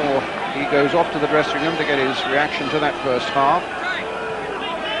before he goes off to the dressing room to get his reaction to that first half.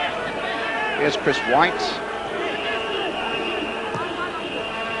 Here's Chris White.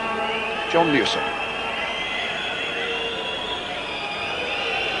 John Newsom.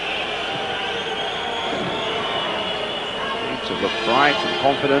 Leeds have looked bright and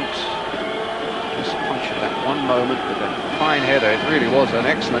confident. Just punched at that one moment with a fine header. It really was an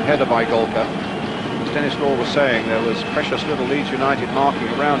excellent header by Golka. As Dennis Law was saying, there was precious little Leeds United marking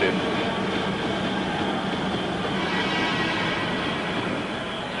around him.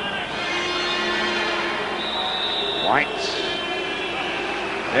 White.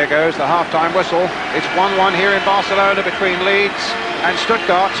 There goes the half-time whistle. It's 1-1 here in Barcelona between Leeds and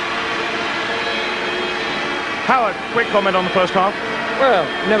Stuttgart. Howard, quick comment on the first half. Well,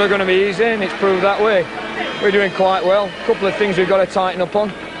 never going to be easy, and it's proved that way. We're doing quite well. A couple of things we've got to tighten up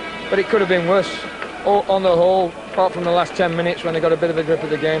on, but it could have been worse. On the whole, apart from the last 10 minutes when they got a bit of a grip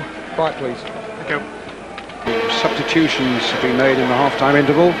of the game, quite pleased. Thank you. Substitutions have been made in the half-time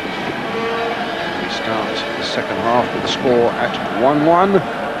interval. We start the second half with the score at 1-1,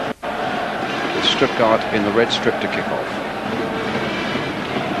 with Stuttgart in the red strip to kick off.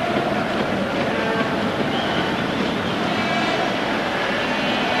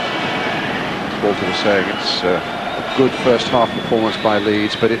 Walter was saying it's a good first half performance by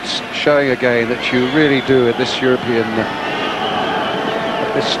Leeds, but it's showing again that you really do at this European,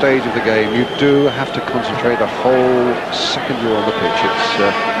 at this stage of the game, you do have to concentrate the whole second you're on the pitch. It's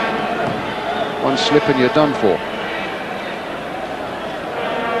one slip and you're done for.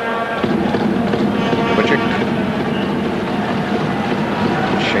 Kovacic.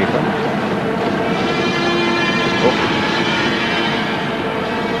 Schaefer. Hook.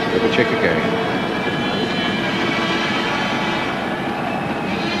 Kovacic again.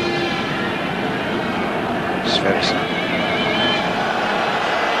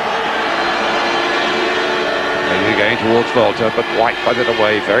 Again towards Volta, but White put it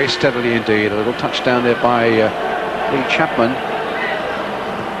away very steadily indeed. A little touchdown there by Lee Chapman.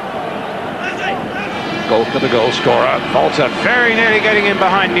 Golka, the goal scorer. Volta very nearly getting in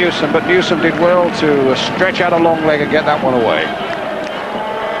behind Newsom, but Newsom did well to stretch out a long leg and get that one away.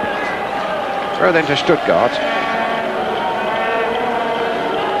 Throw then to Stuttgart.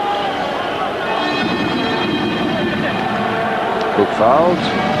 Hookveld.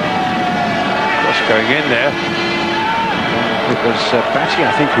 Cross going in there. It was Batty,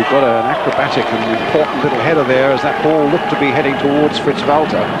 I think, who got an acrobatic and important little header there as that ball looked to be heading towards Fritz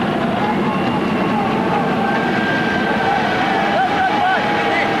Walter.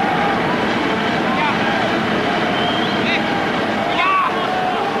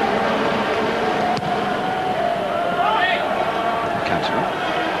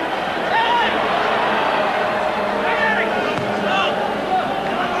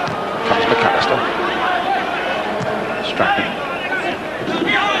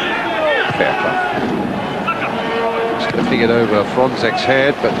 It over Fronzek's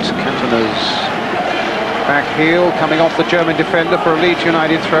head, but Cantona's back heel coming off the German defender for a Leeds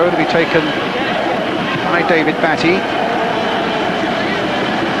United throw to be taken by David Batty.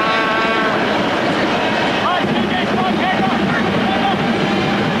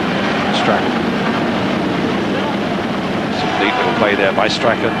 Strachan. Some neat little play there by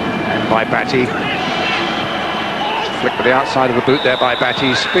Strachan and by Batty. Flick to the outside of the boot there by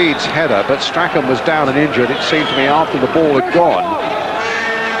Batty. Speed's header, but Strachan was down and injured, it seemed to me, after the ball had gone.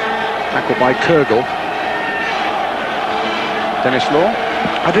 Tackled by Kurgel. Dennis Law?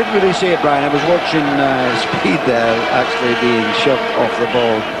 I didn't really see it, Brian. I was watching Speed there actually being shoved off the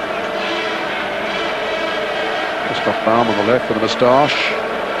ball. Christoph Baum on the left with a moustache.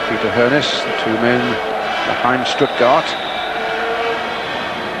 Peter Hernes, the two men behind Stuttgart.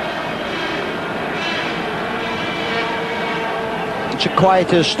 It's a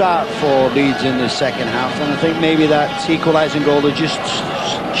quieter start for Leeds in the second half, and I think maybe that equalising goal is just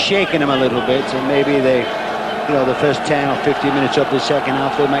shaking them a little bit, and maybe they, you know, the first 10 or 15 minutes of the second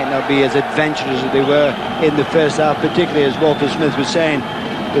half, they might not be as adventurous as they were in the first half, particularly as Walter Smith was saying,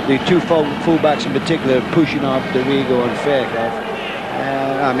 with the two fullbacks in particular pushing off Dorigo and Fairclough.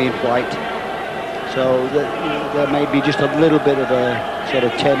 White. So there may be just a little bit of a sort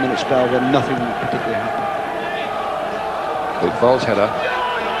of 10-minute spell where nothing particularly happened. Hookveld's header.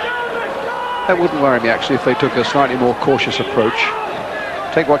 That wouldn't worry me actually if they took a slightly more cautious approach.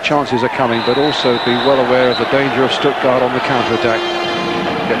 Take what chances are coming, but also be well aware of the danger of Stuttgart on the counter-attack.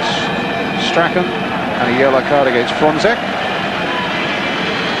 Gets Strachan and a yellow card against Fronzek.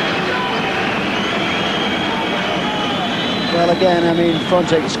 Well, again, I mean,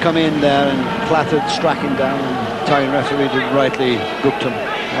 Frontek's come in there and clattered Strachan down, and Italian referee did rightly booked him.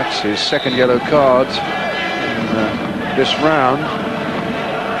 That's his second yellow card in this round,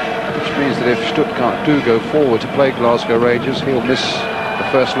 which means that if Stuttgart do go forward to play Glasgow Rangers, he'll miss the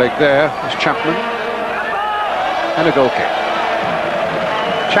first leg there. It's Chapman. And a goal kick.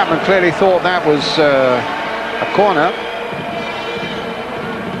 Chapman clearly thought that was a corner.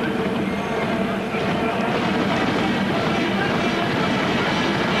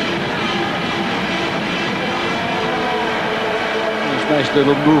 Nice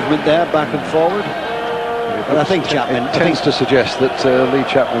little movement there, back and forward. But I think Chapman tends to suggest that Lee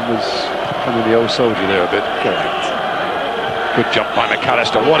Chapman was kind of the old soldier there a bit. Correct. Good jump by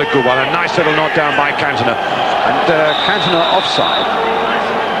McAllister. What a good one. A nice little knockdown by Cantona. And Cantona offside.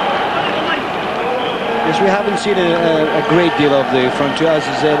 Yes, we haven't seen a great deal of the front two. As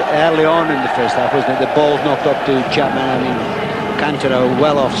I said, early on in the first half, wasn't it? The ball's knocked up to Chapman. I mean, Cantona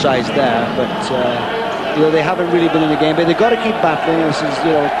well offsides there, but you know, they haven't really been in the game, but they've got to keep battling. This is,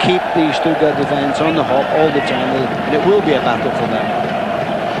 you know, keep the Stuttgart defence on the hop all the time, and it will be a battle for them.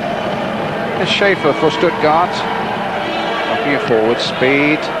 It's Schaefer for Stuttgart. Looking forward,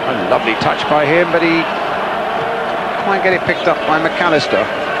 speed. A lovely touch by him, but he can't get it picked up by McAllister.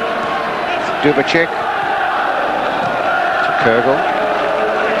 Dubacik to Kurgel.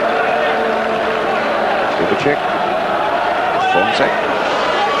 Dubacik. Frontek.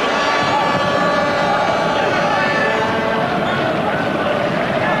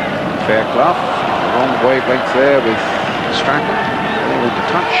 Fairclough, the wrong wavelength there with Strachan, with the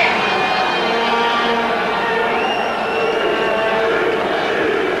touch.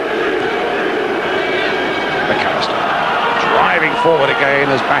 McAllister driving forward again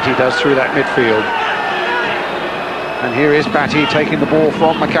as Batty does through that midfield. And here is Batty taking the ball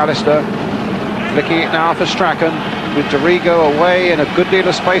from McAllister, flicking it now for Strachan, with Dorigo away and a good deal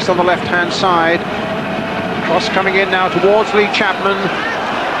of space on the left-hand side. Cross coming in now towards Lee Chapman.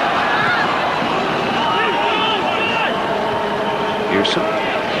 Newsom.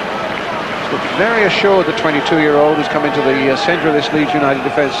 Very assured, the 22-year-old who's come into the centre of this Leeds United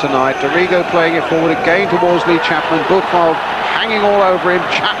defence tonight. Dorigo playing it forward again towards Lee Chapman. Buchwald hanging all over him.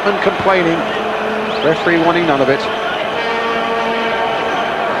 Chapman complaining. Referee wanting none of it.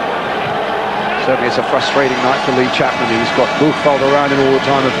 Certainly it's a frustrating night for Lee Chapman. He's got Buchwald around him all the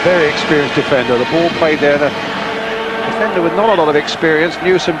time. A very experienced defender. The ball played there. The defender with not a lot of experience.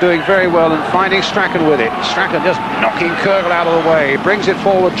 Newsom doing very well and finding Strachan with it. Strachan just knocking Kurgel out of the way. Brings it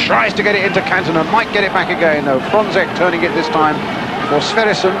forward, tries to get it into Cantona. Might get it back again though. Frontek turning it this time for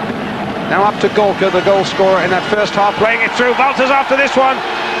Sverrisson. Now up to Golka, the goal scorer in that first half. Playing it through. Walters after this one.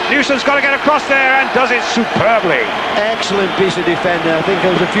 Newsom's got to get across there and does it superbly. Excellent piece of defending. I think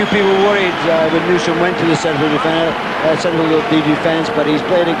there was a few people worried when Newsom went to the central defence, but he's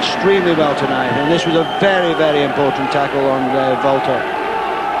played extremely well tonight. And this was a very, very important tackle on Walter.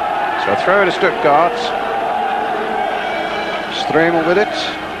 So a throw to Stuttgart. Stremel with it.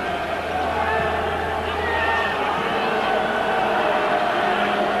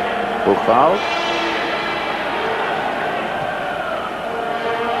 Buchwald.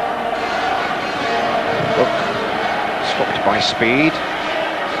 Stopped by speed.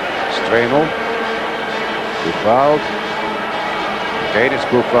 Stremel. Buchwald. Again it's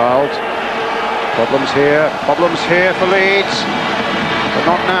Buchwald. Problems here for Leeds, but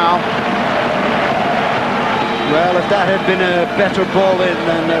not now. Well, if that had been a better ball in,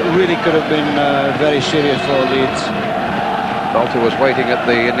 then it really could have been very serious for Leeds. Walter was waiting at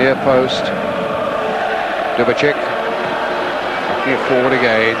the near post. Dubacik looking it forward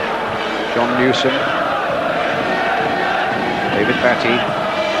again. John Newsom. David Batty.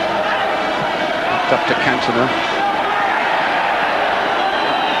 Up to Cantona.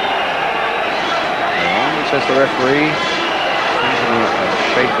 Says the referee.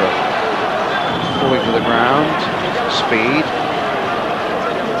 Schaefer falling to the ground. Speed.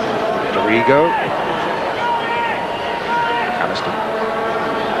 Dorigo. McAllister.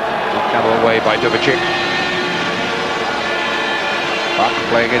 Knocked out of the way by Dubacik. Buck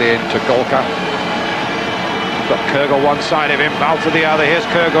playing it in to Golka. Got Kurgel one side of him, Walter the other. Here's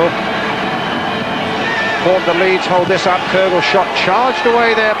Kurgel. Caught the Leeds, hold this up. Kurgel shot charged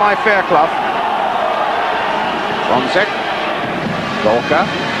away there by Fairclough. Frontek. Golka.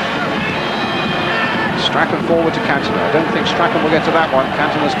 Strachan forward to Cantona. I don't think Strachan will get to that one.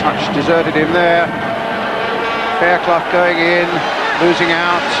 Cantona's touch deserted him there. Fairclough going in, losing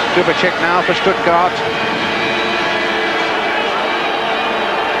out. Dubacik now for Stuttgart.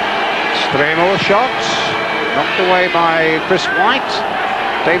 Stremel shot. Knocked away by Chris White.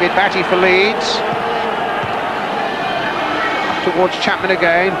 David Batty for Leeds. towards Chapman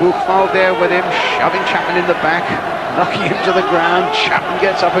again. Buchwald there with him, shoving Chapman in the back, knocking him to the ground. Chapman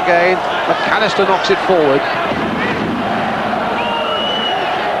gets up again. McAllister knocks it forward.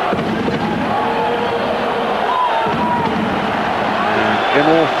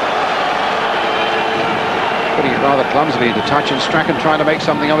 Immel putting it rather clumsily into touch, and Strachan trying to make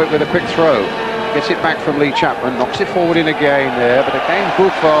something of it with a quick throw. Gets it back from Lee Chapman, knocks it forward in again there, but again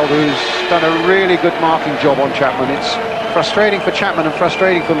Buchwald, who's done a really good marking job on Chapman. It's frustrating for Chapman and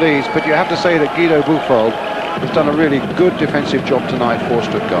frustrating for Leeds, but you have to say that Guido Buchwald has done a really good defensive job tonight for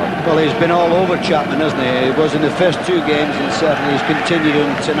Stuttgart. Well, he's been all over Chapman, hasn't he? He was in the first two games, and certainly he's continued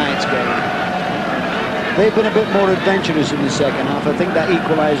in tonight's game. They've been a bit more adventurous in the second half. I think that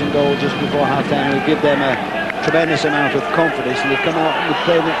equalising goal just before half-time will give them a tremendous amount of confidence, and they've come out and they've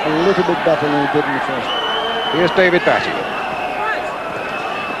played it a little bit better than they did in the first. Here's David Batty.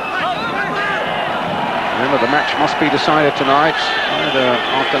 Remember, the match must be decided tonight. Either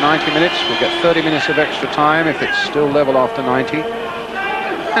after 90 minutes, we'll get 30 minutes of extra time if it's still level after 90.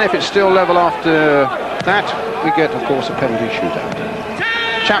 And if it's still level after that, we get, of course, a penalty shootout.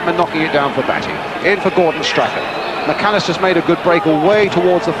 Chapman knocking it down for Batty. In for Gordon Strachan. McAllister's made a good break away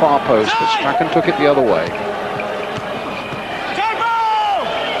towards the far post, but Strachan took it the other way.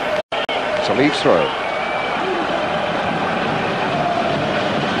 It's a Leeds throw.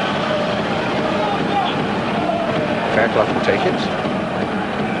 Fairclough will take it.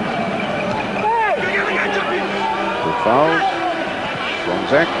 Good foul.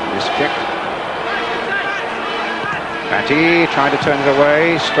 Ronzek, this kick. Batty trying to turn it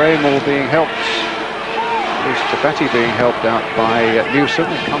away. Straymore being helped. At least Batty being helped out by Newsom.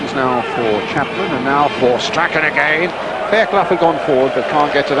 It comes now for Chapman and now for Strachan again. Fairclough had gone forward but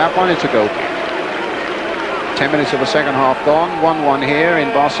can't get to that one. It's a goal kick. 10 minutes of the second half gone. 1-1 here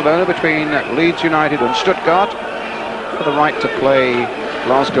in Barcelona between Leeds United and Stuttgart for the right to play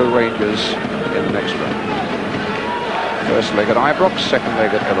Glasgow Rangers in the next round. First leg at Ibrox, second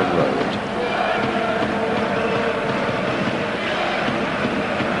leg at Ellen Road.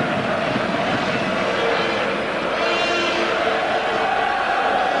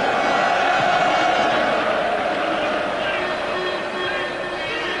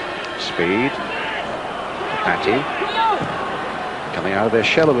 Speed. Patty. Coming out of their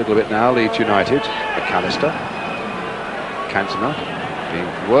shell a little bit now, Leeds United. McAllister. Cantona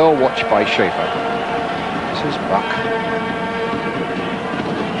being well watched by Schaefer. This is Buck.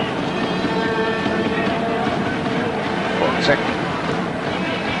 Fonzek.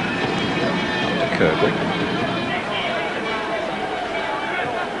 To Kirby.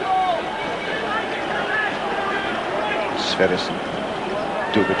 Sverrisson.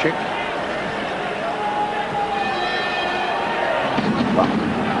 Dubicic.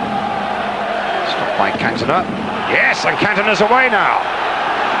 Stopped by Cantona. Yes, and Cantona's away now.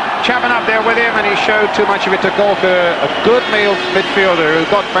 Chapman up there with him, and he showed too much of it to Gorka, a good midfielder who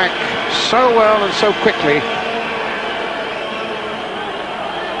got back so well and so quickly.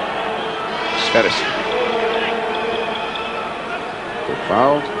 Sverrisson. Good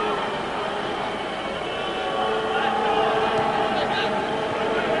foul.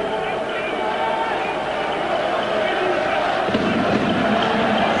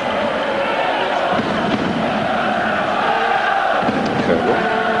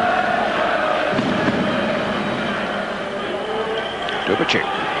 Dubicic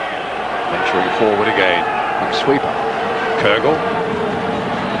venturing forward again. Quick sweeper. Kurgel.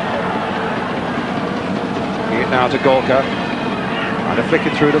 Giving it now to Gorka. Trying to flick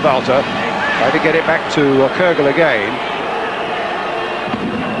it through to Walter. Trying to get it back to Kurgel again.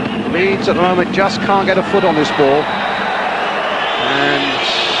 Leeds at the moment just can't get a foot on this ball. And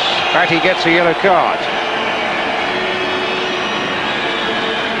Batty gets a yellow card.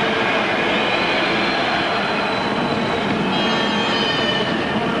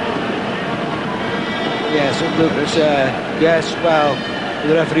 Yes, it looks, yes, well,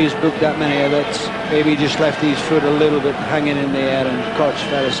 the referee's booked that many of that. Maybe he just left his foot a little bit hanging in the air and caught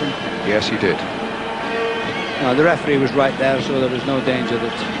Sverrisson. Yes, he did. No, the referee was right there, so there was no danger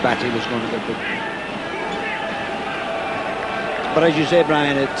that Batty was going to get booked. But as you say,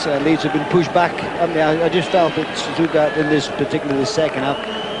 Brian, Leeds have been pushed back. I just felt that Stuttgart in this, particularly the second half,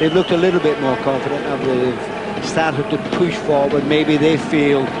 they've looked a little bit more confident. They've started to push forward. Maybe they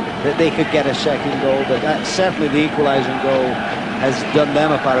feel that they could get a second goal, but that, certainly the equalising goal has done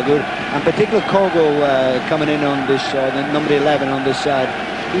them a part of good. And particularly Kogel coming in on this, the number 11 on this side,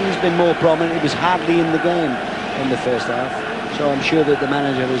 he's been more prominent. He was hardly in the game in the first half, so I'm sure that the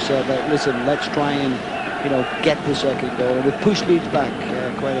manager has said that, listen, let's try and get the second goal, and we've pushed Leeds back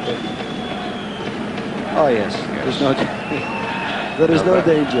quite a bit. Oh yes, there's no There is no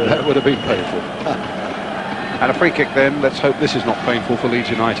danger. That would have been painful. And a free kick then. Let's hope this is not painful for Leeds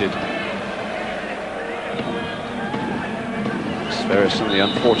United. Sverrisson, the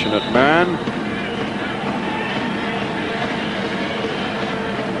unfortunate man.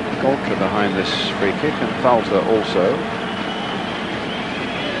 Golka behind this free kick, and Thalter also.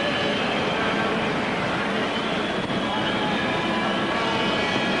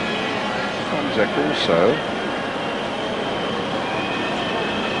 Fonzek also.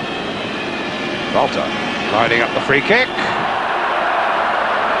 Thalter lining up the free kick.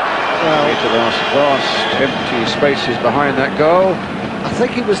 Well, into the vast empty spaces behind that goal. I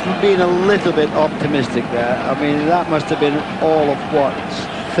think he was being a little bit optimistic there. I mean, that must have been all of what,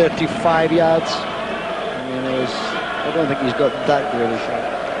 35 yards? I mean, I don't think he's got that great a shot.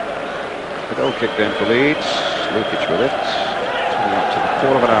 The goal kick then for Leeds. Lukic with it. Coming up to the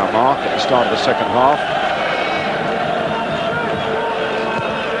quarter of an hour mark at the start of the second half.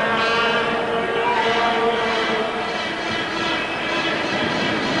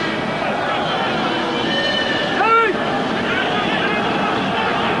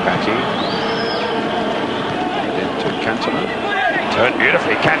 Turned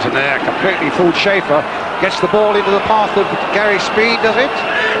beautifully, Canton there, completely fooled Schaefer. Gets the ball into the path of Gary Speed, does it?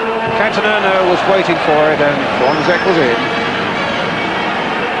 Cantona was waiting for it, and Fonzek was in.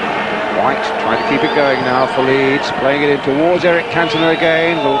 White trying to keep it going now for Leeds, playing it in towards Eric Cantona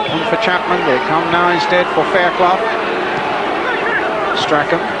again. They'll come for Chapman, they come now instead for Fairclough.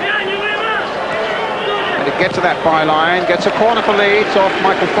 Strachan. And to get to that byline, gets a corner for Leeds off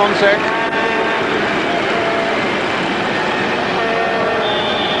Michael Fonzek.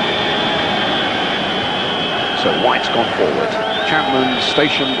 So White's gone forward. Chapman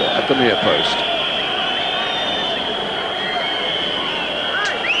stationed at the near post.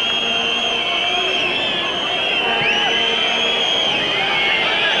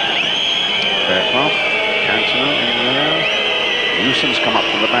 Fairclough, Cantona in there. Newsom's come up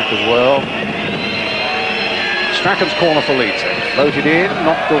from the back as well. Strachan's corner for Leeds. Floated in,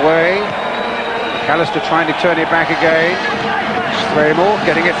 knocked away. McAllister trying to turn it back again. Stremel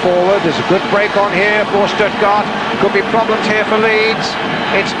getting it forward. There's a good break on here for Stuttgart. Could be problems here for Leeds.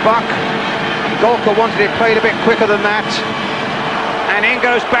 It's Buck. Golka wanted it played a bit quicker than that. And in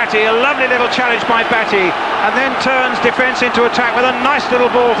goes Batty. A lovely little challenge by Batty. And then turns defence into attack with a nice little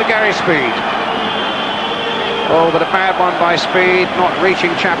ball to Gary Speed. Oh, but a bad one by Speed, not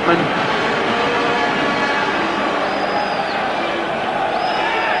reaching Chapman.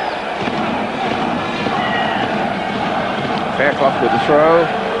 Fairclough with the throw.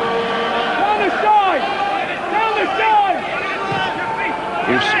 Down the side! Down the side!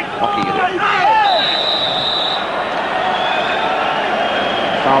 Houston knocking it in.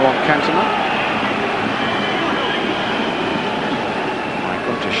 Foul on Cantona.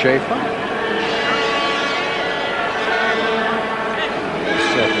 Michael to Schaefer.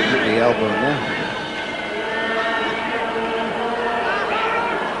 Certainly hit the elbow in there.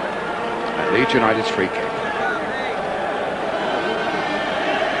 And Leeds United's free kick.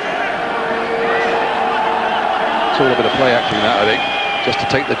 All a bit of play acting that, I think, just to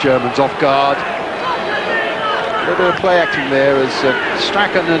take the Germans off guard. A little bit of play acting there as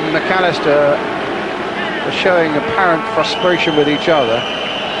Strachan and McAllister were showing apparent frustration with each other,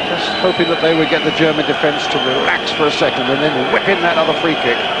 just hoping that they would get the German defence to relax for a second and then whip in that other free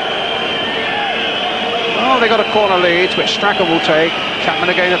kick. Oh, they got a corner Leeds, which Strachan will take.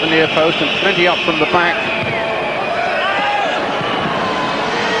 Chapman again at the near post and plenty up from the back.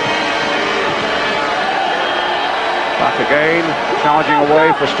 Back again, charging away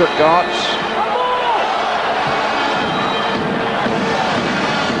for Stuttgart.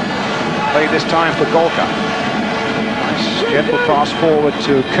 Played this time for Golka. Nice gentle pass forward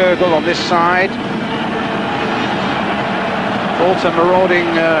to Kürgel on this side. Also marauding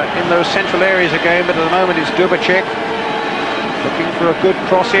in those central areas again, but at the moment it's Dubacek. Looking for a good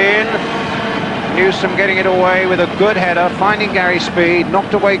cross in. Newsom getting it away with a good header, finding Gary Speed,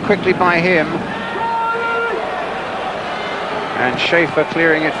 knocked away quickly by him. And Schaefer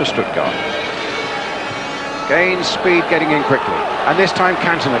clearing it for Stuttgart. Gains Speed getting in quickly. And this time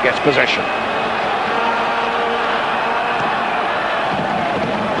Cantona gets possession.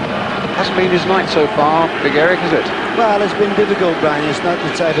 Hasn't been his night so far, Big Eric, is it? Well, it's been difficult, Brian. It's not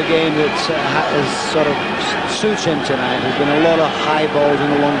the type of game that sort of suits him tonight. There's been a lot of high balls and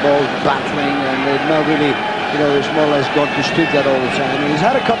long balls battling, and they've not really, you know, it's more or less gone to Stuttgart all the time. He's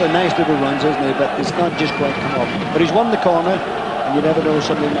had a couple of nice little runs, hasn't he? But it's not just quite come up. But he's won the corner, and you never know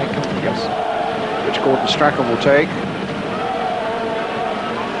something might come from this. Which Gordon Strachan will take.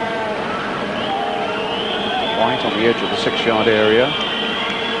 right on the edge of the 6-yard area.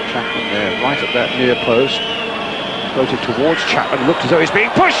 Chapman there, right at that near post. Floated towards Chapman, looked as though he's being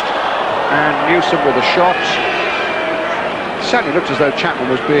pushed. And Newsom with a shot. Certainly looked as though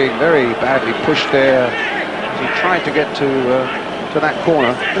Chapman was being very badly pushed there. He tried to get to that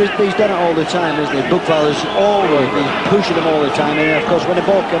corner. But he's done it all the time, isn't he? Bookfeller's always pushing him all the time. And of course, when the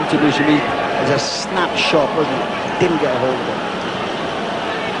ball comes to Newsom, he has a snapshot, wasn't it? Didn't get a hold of it.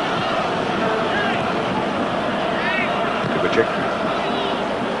 Coming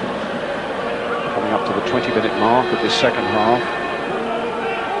up to the 20-minute mark of this second half.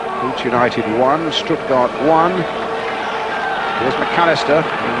 Leeds United 1, Stuttgart 1. Here's McAllister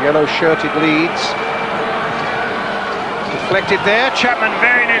in yellow-shirted Leeds. Deflected there. Chapman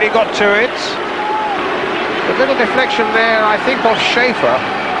very nearly got to it. A little deflection there, I think, off Schaefer.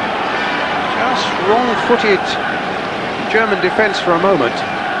 Just wrong-footed German defence for a moment.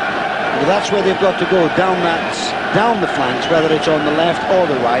 Well, that's where they've got to go, down the flanks, whether it's on the left or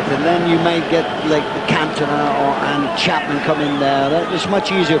the right, and then you might get like Cantona and Chapman come in there. It's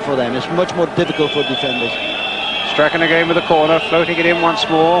much easier for them. It's much more difficult for defenders. Strachan again with the corner, floating it in once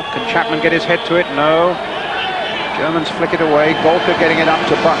more. Can Chapman get his head to it? No. Germans flick it away. Golka getting it up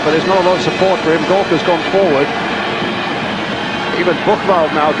to Buck, but there's not a lot of support for him. Golka's gone forward. Even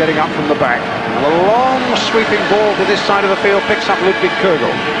Buchwald now getting up from the back. And a long sweeping ball to this side of the field picks up Ludwig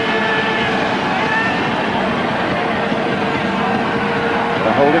Kögel.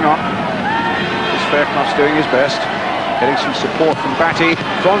 They're holding up. Fairclough's doing his best. Getting some support from Batty.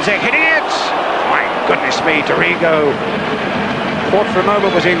 Fonzek hitting it! My goodness me, Dorigo. Thought for a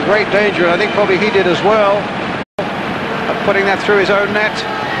moment was in great danger, and I think probably he did as well. Putting that through his own net.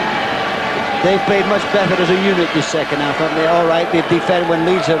 They've played much better as a unit this second half, haven't they? All right, they've defended when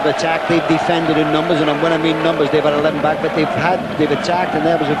Leeds have attacked. They've defended in numbers, and when I mean numbers, they've had 11 back, but they've attacked, and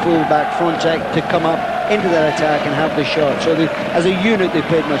there was a full back front check to come up into that attack and have the shot. So as a unit, they've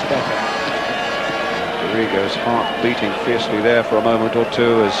played much better. Dorigo's heart beating fiercely there for a moment or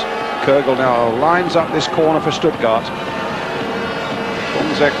two as Kögel now lines up this corner for Stuttgart.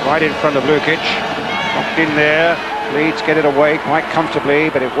 Fonzek right in front of Lukic. Knocked in there. Leeds get it away quite comfortably,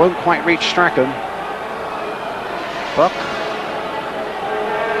 but it won't quite reach Strachan. Buck.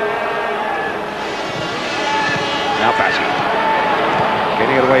 Now Batty.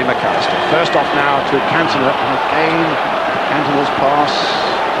 Getting it away, McAllister. First off now to Cantona. And again, Cantona's pass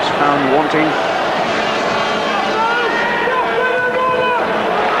was found wanting.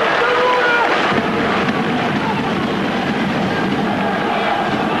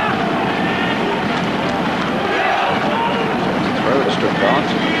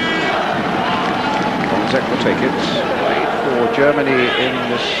 Fonzek will take it. Played for Germany in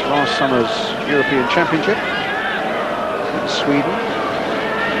this last summer's European Championship. In Sweden.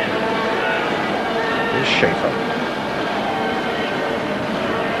 Here's Schaefer.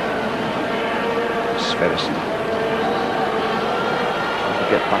 Sverrisson.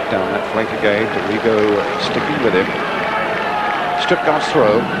 Get back down that flank again. Dorigo sticking with him. Stuttgart's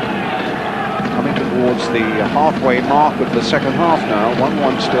throw. Coming towards the halfway mark of the second half now.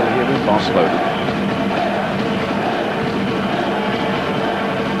 1-1 still here in Barcelona.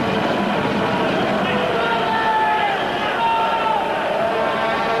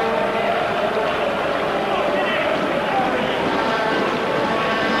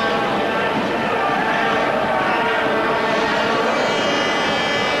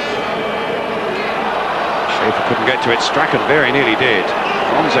 Schaefer couldn't get to it. Strachan very nearly did.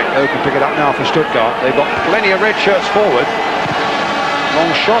 Fonzek though can pick it up now for Stuttgart. They've got plenty of red shirts forward. Long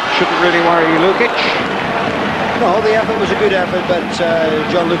shot, shouldn't really worry Lukic. No, the effort was a good effort, but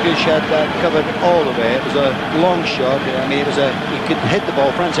John Lukic had that covered all the way. It was a long shot. I mean, he could hit the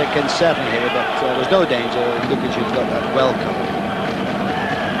ball. Fonzek can certainly hit it, but there's no danger. Lukic has got that well covered.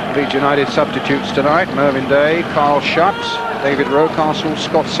 Leeds United substitutes tonight. Mervyn Day, Carl Shutt, David Rocastle,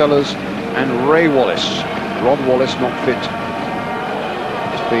 Scott Sellers and Ray Wallace. Rod Wallace not fit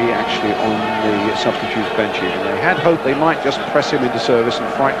be actually on the substitutes bench here. And they had hoped they might just press him into service and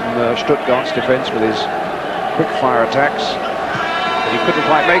frighten Stuttgart's defence with his quick-fire attacks. But he couldn't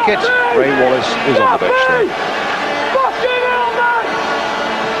quite make it. Ray Wallace is on the bench there.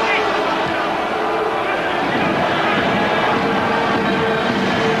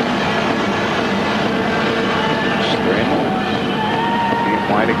 Strin.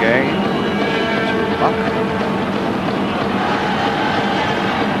 Being wide again. Buck.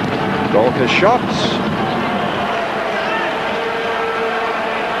 Golka's shots.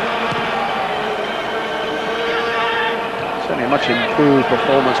 Certainly a much improved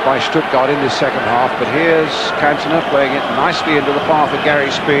performance by Stuttgart in this second half, but here's Cantona playing it nicely into the path of Gary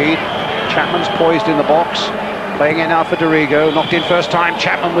Speed. Chapman's poised in the box. Playing it now for Dorigo, knocked in first time.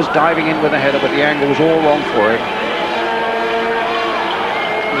 Chapman was diving in with a header, but the angle was all wrong for him.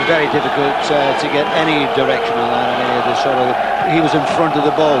 It was very difficult to get any direction on that. I mean, he was in front of the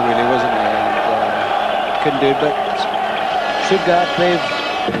ball, really, wasn't he? And couldn't do it. But Stuttgart,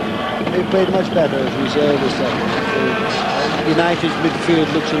 they've played much better, as we say, this second. United's midfield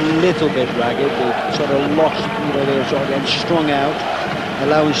looks a little bit ragged. They've sort of lost, they're sort of getting strung out,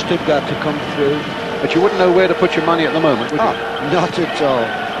 allowing Stuttgart to come through. But you wouldn't know where to put your money at the moment, would you? Not at all.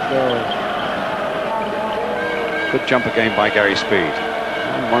 No. Good jump again by Gary Speed.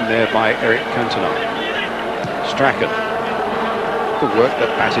 And one there by Eric Cantona. Strachan. Good work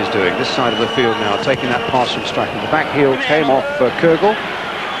that Bat is doing. This side of the field now, taking that pass from Strachan. The back heel came off Kurgel.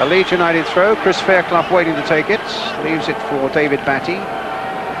 A Leeds United throw. Chris Fairclough waiting to take it. Leaves it for David Batty.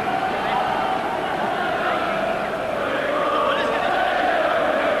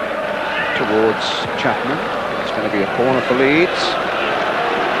 Towards Chapman. It's going to be a corner for Leeds.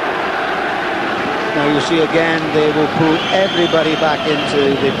 Now you see again, they will pull everybody back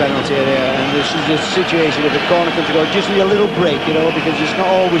into the penalty area, and this is the situation with the corner comes to go, just need a little break, because it's not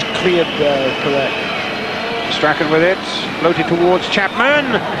always cleared correct. Strachan with it, floated towards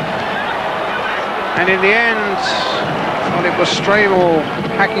Chapman, and in the end, well, it was Strabel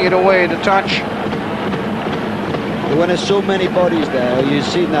hacking it away to touch. When there's so many bodies there, you've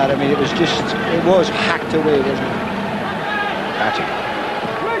seen that. I mean, it was hacked away, wasn't it? Batty.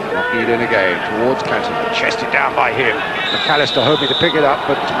 Knocked in again towards Cantona. Chested down by him. McAllister hoping to pick it up,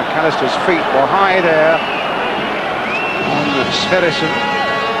 but McAllister's feet were high there on the Sverrisson.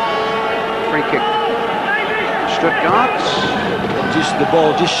 Free kick. Stuttgart. The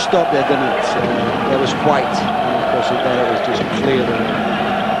ball just stopped there, didn't it? There was White. And of course, it was just clear there.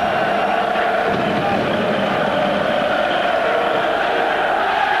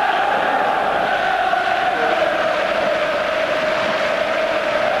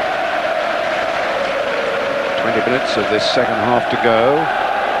 Minutes of this second half to go.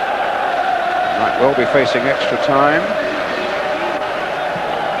 Might well be facing extra time.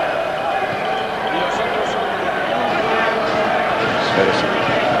 Sverrisson.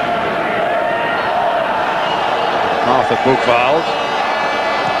 Arthur Buchwald.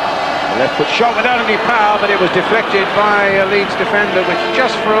 A left foot shot without any power, but it was deflected by a Leeds defender, which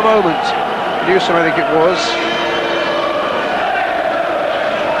just for a moment, Newsom I think it was,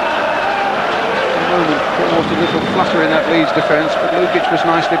 caused a little flutter in that Leeds defence, but Lukic was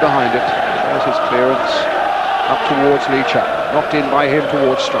nicely behind it. There's his clearance up towards Lee Chapman, knocked in by him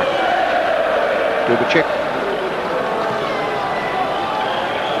towards Strachan. Dubicic.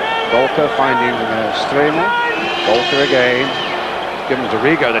 Golka finding Stremel. Golka again. Giving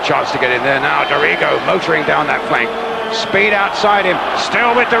Dorigo the chance to get in there now. Dorigo motoring down that flank. Speed outside him.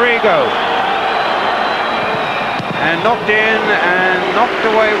 Still with Dorigo. And knocked in and knocked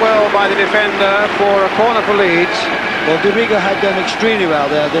away well by the defender for a corner for Leeds. Well, Dorigo had done extremely well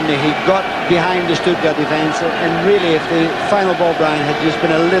there, didn't he? He got behind the Stuttgart defence, and really, if the final ball, Brian, had just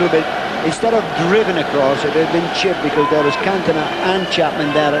been a little bit, instead of driven across, it had been chipped because there was Cantona and Chapman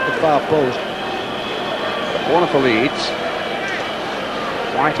there at the far post. Corner for Leeds.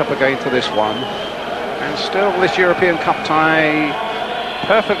 White up again for this one. And still this European Cup tie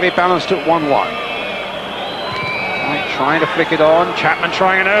perfectly balanced at 1-1. Trying to flick it on, Chapman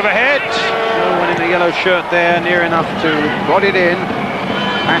trying an overhead. No one in the yellow shirt there near enough to rod it in.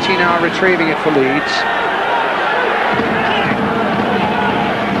 Batty now retrieving it for Leeds.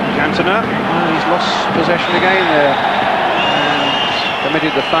 Cantona, he's lost possession again there and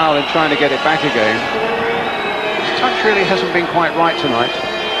committed the foul in trying to get it back again. His touch really hasn't been quite right tonight.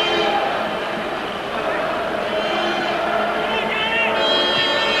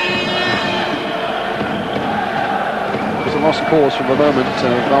 Lost cause from the moment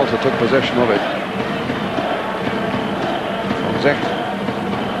Walter took possession of it. Zek.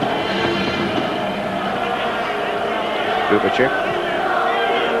 Dubicic.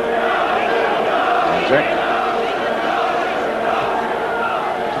 Zek.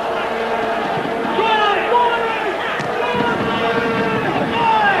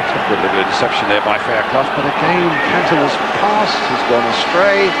 Good little interception there by Fairclough, but again Cantona's pass has gone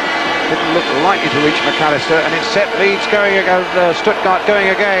astray. Didn't look likely to reach McAllister, and it set Leeds going again, Stuttgart going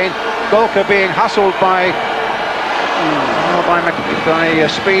again. Golka being hustled by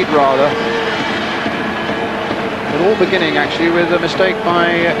Speed rather. But all beginning actually with a mistake by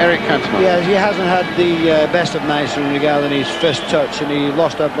Eric Cantona. Yeah, he hasn't had the best of nights in regarding his first touch, and he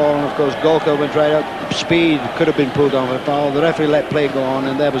lost that ball, and of course Golka went right up. Speed could have been pulled on with a foul. The referee let play go on,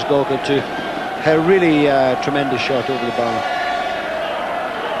 and there was Golka to a really tremendous shot over the bar.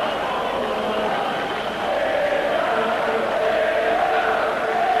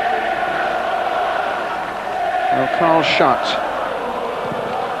 Well, Carl Schutt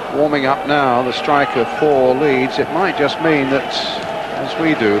warming up now, the striker for Leeds. It might just mean that, as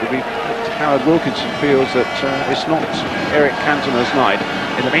we do, that Howard Wilkinson feels that it's not Eric Cantona's night.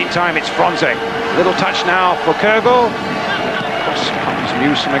 In the meantime, it's Fronzek. Little touch now for Kogel. Cross comes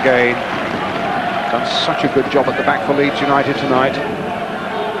Newsom again. Done such a good job at the back for Leeds United tonight.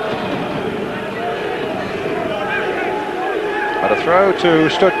 But a throw to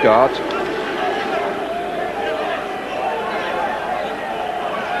Stuttgart.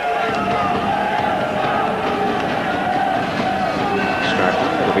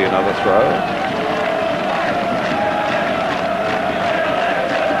 It'll be another throw.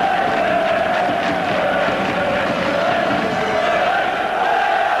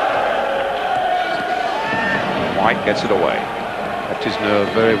 White gets it away. Kept his nerve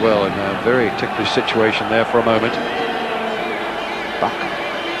very well in a very ticklish situation there for a moment. Buck.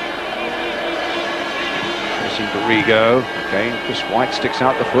 Facing Rigo. Again, Chris White sticks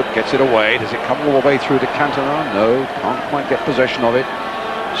out the foot, gets it away. Does it come all the way through to Cantona? No, can't quite get possession of it.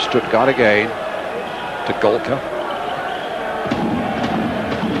 Stuttgart again to Golka.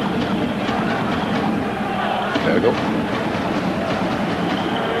 Kogel.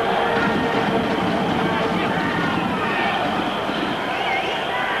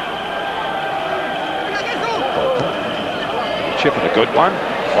 Chip and a good one.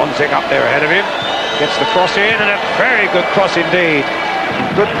 Fronzek up there ahead of him. Gets the cross in, and a very good cross indeed.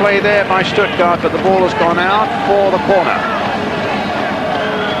 Good play there by Stuttgart, but the ball has gone out for the corner.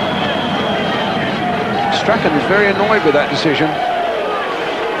 Strachan is very annoyed with that decision.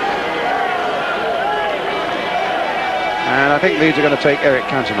 And I think Leeds are going to take Eric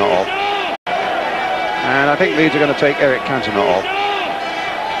Cantona off.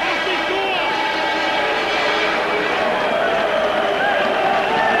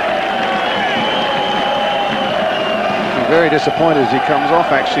 Very disappointed as he comes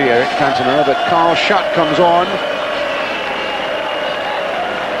off, actually, Eric Cantona, but Carl Schutt comes on.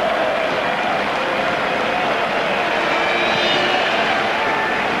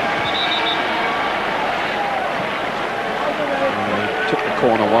 Took the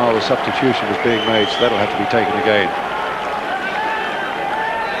corner while the substitution was being made, so that'll have to be taken again.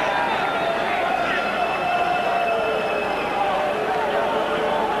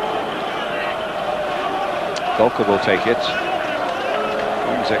 Golka will take it.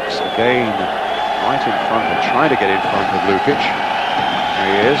 Fronzek's again right in front and trying to get in front of Lukic. There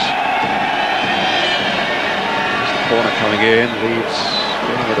he is. There's the corner coming in. Leeds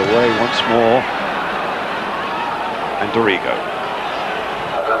getting it away once more. And Dorigo.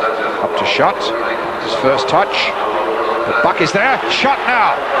 Up to Schutt. His first touch. The Buck is there. Schutt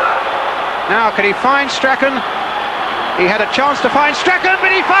now. Now can he find Strachan? He had a chance to find Strachan, but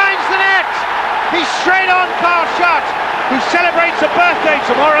he finds the net! He's straight on Carl Schutt, who celebrates a birthday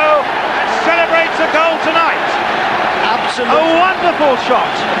tomorrow and celebrates a goal tonight. Absolutely. A wonderful shot.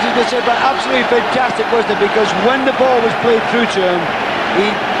 I was just going to say, but absolutely fantastic, wasn't it? Because when the ball was played through to him, he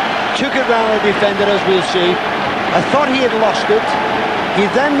took it round the defender, as we'll see. I thought he had lost it. He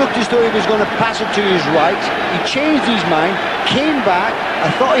then looked as though he was going to pass it to his right. He changed his mind, came back.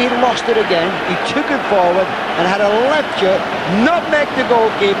 I thought he had lost it again. He took it forward and had a left foot, nutmegged the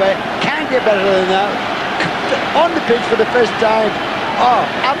goalkeeper. Can't get better than that. On the pitch for the first time. Oh,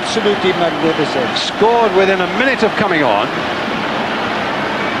 absolutely magnificent. Scored within a minute of coming on.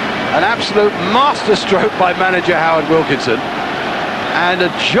 An absolute masterstroke by manager Howard Wilkinson. And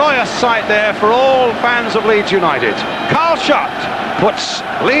a joyous sight there for all fans of Leeds United. Carl Schutt puts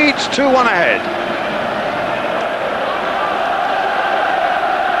Leeds 2-1 ahead.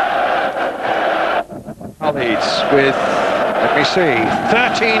 Leeds with, let me see,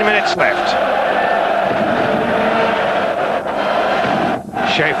 13 minutes left.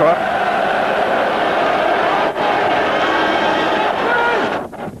 Schaefer.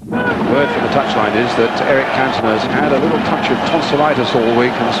 Word from the touchline is that Eric Cantona has had a little touch of tonsillitis all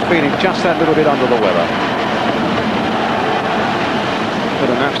week and is feeling just that little bit under the weather. But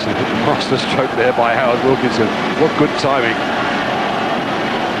an absolute masterstroke there by Howard Wilkinson. What good timing.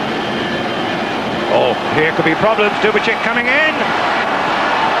 Oh, here could be problems. Dubicic coming in.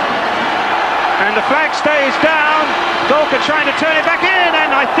 And the flag stays down. Golka trying to turn it back in,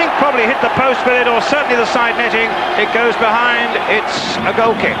 and I think probably hit the post with it, or certainly the side netting. It goes behind. It's a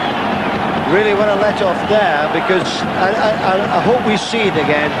goal kick. Really want to let off there, because I hope we see it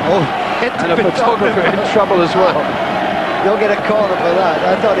again. Oh, hit the and a photographer in trouble as well. You'll get a corner for that.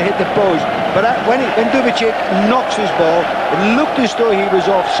 I thought it hit the post. But when Dubicic knocks his ball, it looked as though he was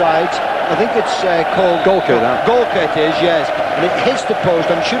offside. I think it's called Golka. Golka it is, yes. And it hits the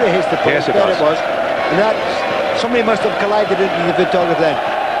post. I'm sure it hits the post. Yes, it does. It was. And somebody must have collided into the photographer then.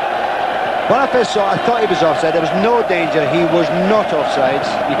 When I first saw it, I thought he was offside. There was no danger. He was not offside.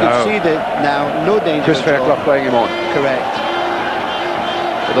 You can see that now, no danger. Chris Fairclough playing him on. Correct.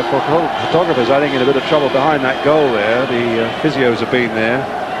 Well, the photographers, I think, in a bit of trouble behind that goal there. The physios have been there.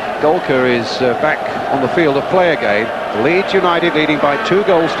 Golka is back on the field of play again. Leeds United leading by 2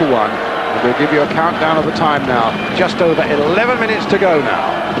 goals to 1. And we'll give you a countdown of the time now. Just over 11 minutes to go now.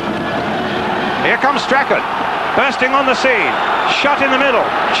 Here comes Strachan, bursting on the scene. Shot in the middle.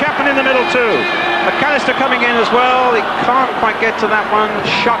 Chapman in the middle too. McAllister coming in as well. He can't quite get to that one.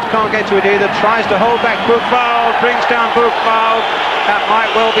 Shot can't get to it either. Tries to hold back Buchwald. Brings down Buchwald. That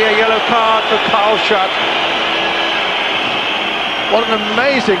might well be a yellow card for Carl Schutt. What an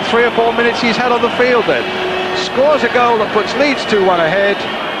amazing 3 or 4 minutes he's had on the field then. Scores a goal that puts Leeds 2-1 ahead,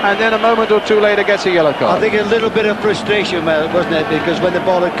 and then a moment or two later gets a yellow card. I think a little bit of frustration, wasn't it? Because when the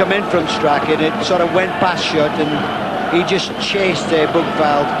ball had come in from Strachan, it sort of went past Schutt, and he just chased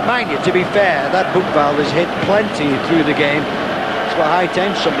Buchwald. Mind you, to be fair, that Buchwald has hit plenty through the game. It's about high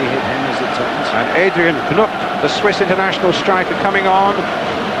time somebody hit him as it turns. And Adrian Knupp, the Swiss international striker, coming on.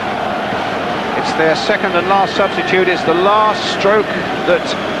 It's their second and last substitute. It's the last stroke that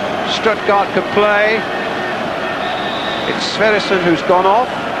Stuttgart could play. It's Sverrisson who's gone off.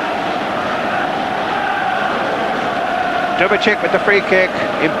 Dubicic with the free kick.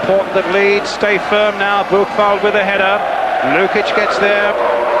 Important that Leeds stay firm now. Buchwald with a header. Lukic gets there.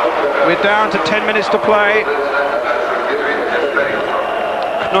 We're down to 10 minutes to play.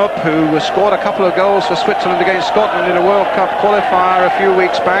 Knupp, who scored a couple of goals for Switzerland against Scotland in a World Cup qualifier a few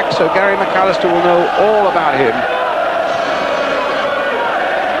weeks back, so Gary McAllister will know all about him.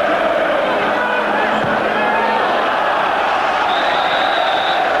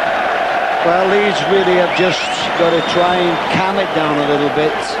 Well, Leeds really have just got to try and calm it down a little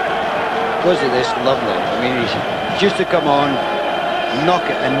bit. Wasn't this lovely? I mean, just to come on, knock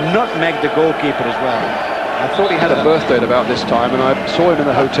it, and nutmeg the goalkeeper as well. I thought he had a birthday at about this time, and I saw him in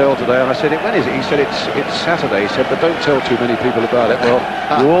the hotel today, and I said, when is it? He said, it's Saturday. He said, but don't tell too many people about it. Well,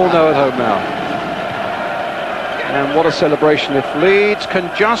 you all know at home now. And what a celebration if Leeds can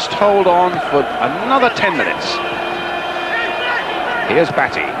just hold on for another 10 minutes. Here's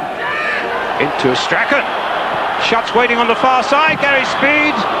Batty. Into Strachan. Schutt's waiting on the far side. Gary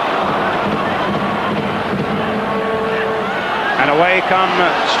Speed. And away come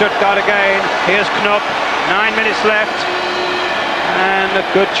Stuttgart again. Here's Knupp. 9 minutes left. And a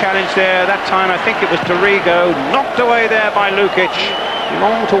good challenge there. That time I think it was Dorigo. Knocked away there by Lukic.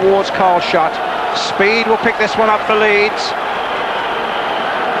 Long towards Carl Schutt. Speed will pick this one up for Leeds.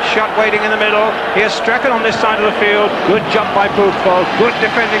 Schutt waiting in the middle. Here's Strachan on this side of the field. Good jump by Buchwald. Good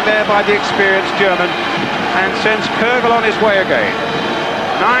defending there by the experienced German. And sends Kürgel on his way again.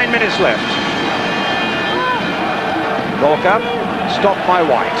 9 minutes left. Golka, stopped by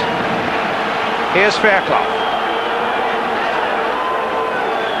White. Here's Fairclough.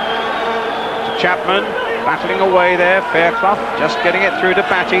 To Chapman, battling away there. Fairclough just getting it through to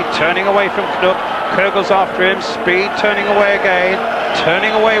Batty, turning away from Knupp. Kürgel's after him. Speed turning away again.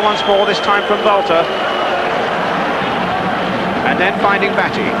 Turning away once more, this time from Walter. And then finding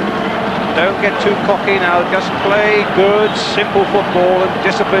Batty. Don't get too cocky now. Just play good, simple football and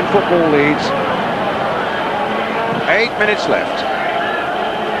disciplined football, Leeds. 8 minutes left.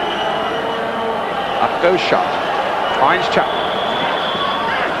 Up goes Schutt. Finds Chapman.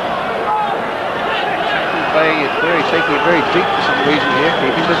 Taking it very deep for some reason here.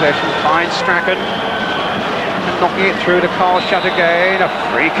 Keeping possession. Finds Strachan. And knocking it through to Carl Schutt again. A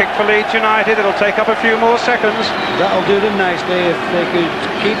free kick for Leeds United. It'll take up a few more seconds. That'll do them nicely if they could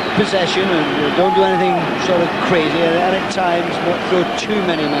keep possession and don't do anything sort of crazy. And at times not throw too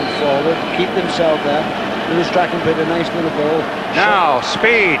many men forward. Keep themselves there. Little Strachan played a nice little ball. Now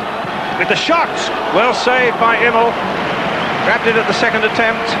Speed with the shot, well saved by Immel. Grabbed it at the second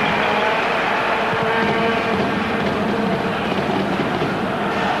attempt.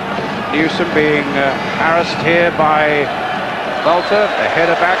 Newsom being harassed here by Walter. The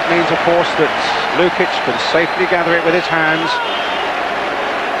header back means, of course, that Lukic can safely gather it with his hands.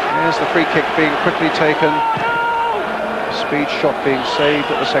 There's the free kick being quickly taken. Speed shot being saved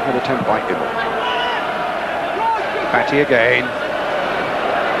at the second attempt by Immel. Batty again.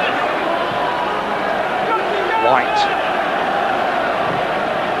 White.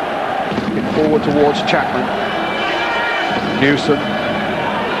 Forward towards Chapman. Newsom.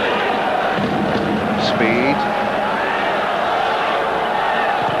 Speed.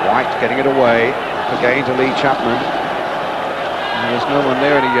 White getting it away. Again to Lee Chapman. And there's no one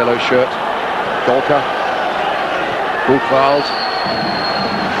there in a yellow shirt. Golka. Buchwald.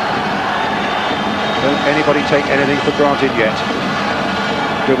 Don't anybody take anything for granted yet.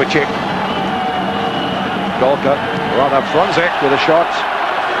 Dubicic. Golka, rather Frunzik with a shot.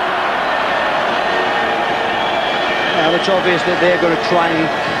 Now it's obvious that they're going to try and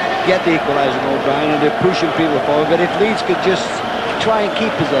get the equaliser, O'Brien, and they're pushing people forward. But if Leeds could just try and keep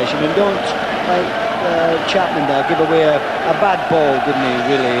possession and don't, like Chapman there, give away a bad ball, didn't he,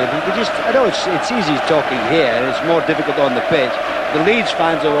 really? If he could just, I know it's easy talking here, and it's more difficult on the pitch. The Leeds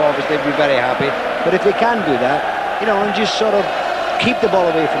fans will obviously be very happy, but if they can do that, you know, and just sort of keep the ball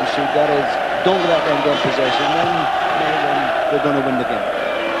away from Stuttgart, don't let them get possession, then they're going to win the game.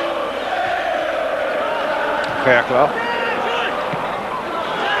 Fairclough.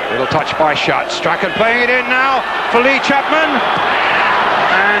 Little touch by Schutt. Strachan playing it in now for Lee Chapman.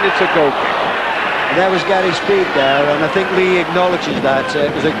 And it's a goal kick. And there was Gary Speed there, and I think Lee acknowledges that.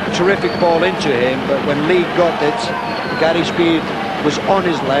 It was a terrific ball into him, but when Lee got it, Gary Speed was on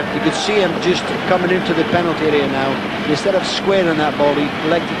his left. You could see him just coming into the penalty area now. Instead of squaring that ball, he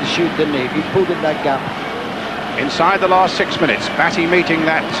elected to shoot, didn't he? He pulled in that gap. Inside the last 6 minutes, Batty meeting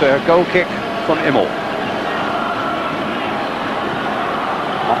that goal kick from Immel.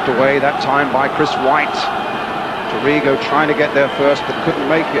 Knocked away that time by Chris White. Dorigo trying to get there first, but couldn't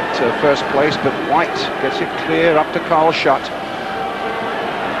make it first place. But White gets it clear up to Carl Schutt.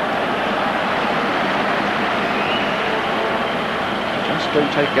 Just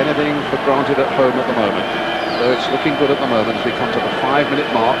don't take anything for granted at home at the moment. So it's looking good at the moment as we come to the 5-minute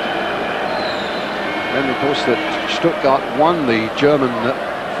mark. Then, of course, that Stuttgart won the German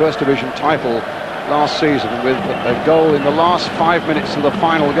First Division title last season with a goal in the last 5 minutes of the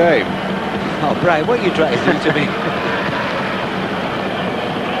final game. Oh, Brian, what are you trying to do to me?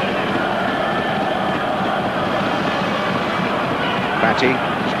 Batty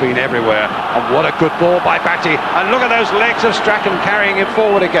has been everywhere, and what a good ball by Batty. And look at those legs of Strachan carrying him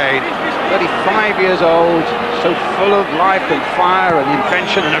forward again. 35 years old, so full of life and fire and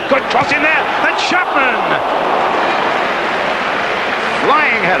invention, and a good cross in there, and Chapman!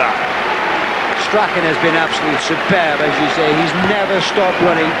 Flying header. Strachan has been absolutely superb, as you say. He's never stopped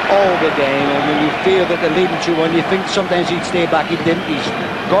running all the game, and when you feel that they're leading 2-1, you think sometimes he'd stay back. He didn't. He's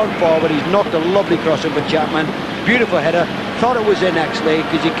gone forward. He's knocked a lovely cross in for Chapman. Beautiful header. Thought it was in actually,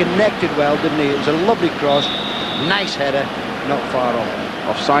 because he connected well, didn't he? It was a lovely cross. Nice header. Not far off.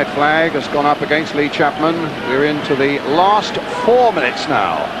 Offside flag has gone up against Lee Chapman. We're into the last 4 minutes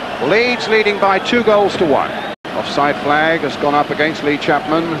now. Leeds leading by 2 goals to 1. Offside flag has gone up against Lee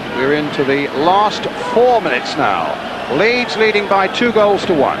Chapman. We're into the last 4 minutes now. Leeds leading by 2 goals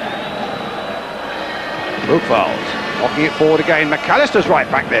to 1. Buchwald knocking it forward again. McAllister's right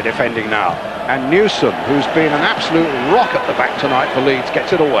back there defending now. And Newsom, who's been an absolute rock at the back tonight for Leeds,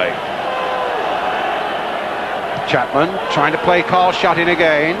 gets it away. Chapman trying to play Carl Schutt in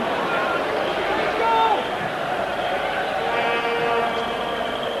again.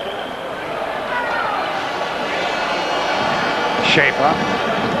 Schaefer.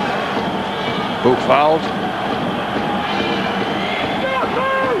 Buchwald.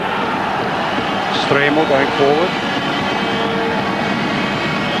 Stremel going forward.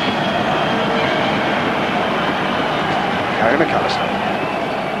 Gary McAllister.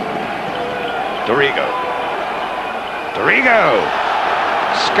 Dorigo.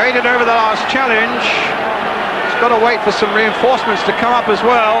 Skated over the last challenge. He's got to wait for some reinforcements to come up as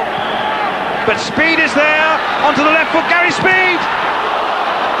well. But Speed is there, onto the left foot, Gary Speed!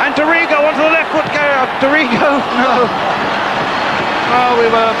 And Dorigo onto the left foot, Dorigo, no! Oh, we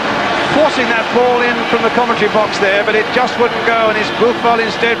were forcing that ball in from the commentary box there, but it just wouldn't go, and it's Buchwald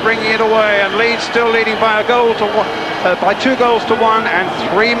instead bringing it away, and Leeds still leading by 2 goals to 1, and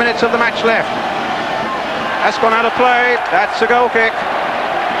 3 minutes of the match left. That's gone out of play, that's a goal kick.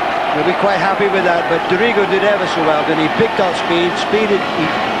 We'll be quite happy with that, but Dorigo did ever so well, then he picked up Speed, he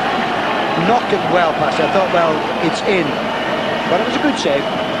knocked it well past. I thought, well, it's in, but it was a good save.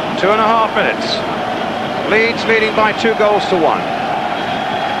 2.5 minutes. Leeds leading by 2 goals to 1.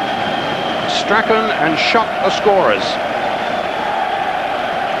 Strachan and Schutt are scorers.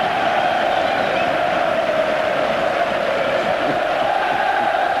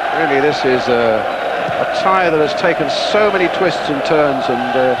 Really, this is a tie that has taken so many twists and turns,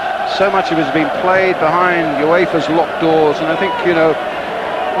 and so much of it has been played behind UEFA's locked doors, and I think, you know,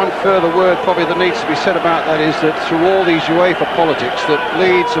 one further word probably that needs to be said about that is that through all these UEFA politics, that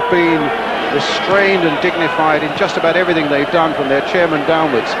Leeds have been restrained and dignified in just about everything they've done from their chairman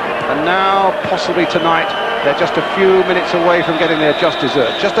downwards. And now, possibly tonight, they're just a few minutes away from getting their just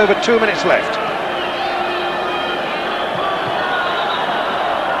desserts. Just over 2 minutes left.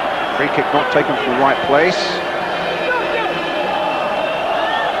 Free kick not taken from the right place.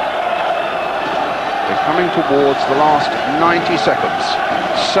 We're coming towards the last 90 seconds.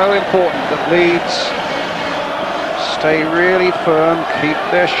 So important that Leeds stay really firm, keep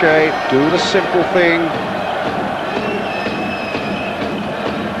their shape, do the simple thing.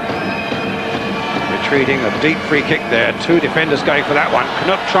 Retreating, a deep free kick there. Two defenders going for that one.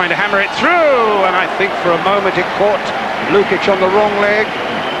 Knoop trying to hammer it through, and I think for a moment it caught Lukic on the wrong leg.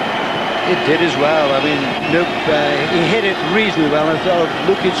 It did as well. I mean, Knoop, he hit it reasonably well. I thought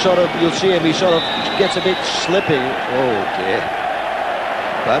Lukic sort of, you'll see him, he sort of gets a bit slippy. Oh dear.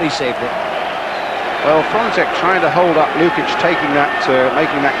 But he saved it. Well, Franzek trying to hold up Lukic taking that,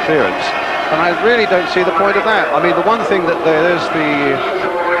 making that clearance. And I really don't see the point of that. I mean, the one thing that there's the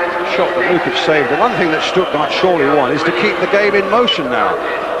shot that Lukic saved. The one thing that Stuttgart surely want is to keep the game in motion now.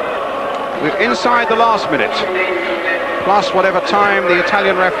 We're inside the last minute. Plus whatever time the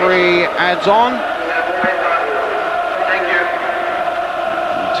Italian referee adds on.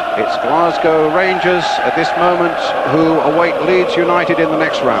 And it's Glasgow Rangers at this moment who await Leeds United in the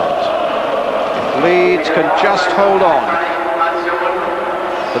next round. Leeds can just hold on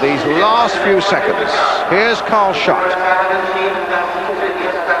for these last few seconds. Here's Carl Schutt,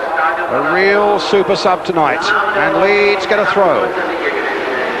 a real super sub tonight, and Leeds get a throw.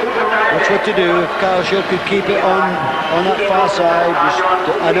 That's what to do. If Carl Schutt could keep it on that far side.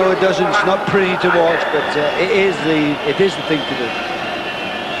 I know it's not pretty to watch, but it is the thing to do.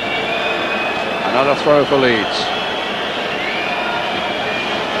 Another throw for Leeds.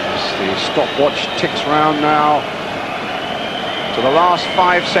 As the stopwatch ticks round now to the last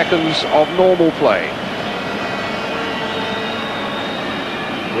 5 seconds of normal play.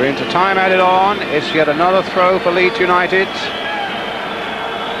 We're into time added on. It's yet another throw for Leeds United.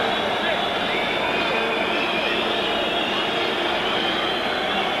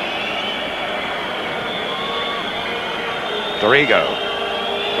 Dorigo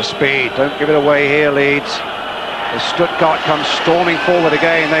for speed. Don't give it away here, Leeds. As Stuttgart comes storming forward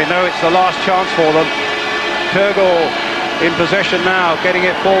again, they know it's the last chance for them. Kürgel in possession now, getting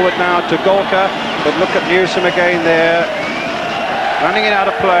it forward now to Golka. But look at Newsom again there, running it out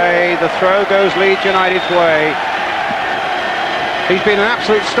of play. The throw goes Leeds United's way. He's been an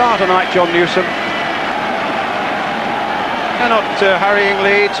absolute star tonight, John Newsom. They're not hurrying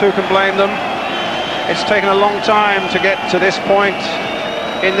Leeds, who can blame them? It's taken a long time to get to this point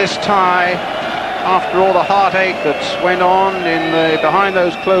in this tie, after all the heartache that went on behind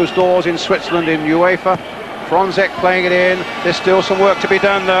those closed doors in Switzerland in UEFA. Franzek playing it in. There's still some work to be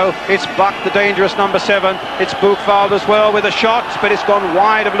done though. It's Buck, the dangerous number 7. It's Buchwald as well with a shot, but it's gone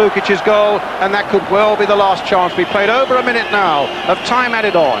wide of Lukic's goal, and that could well be the last chance. We played over a minute now of time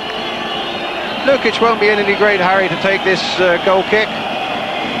added on. Lukic won't be in any great hurry to take this goal kick.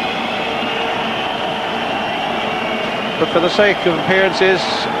 But for the sake of appearances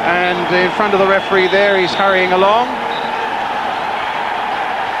and in front of the referee there, he's hurrying along.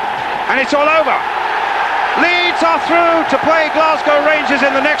 And it's all over. Leeds are through to play Glasgow Rangers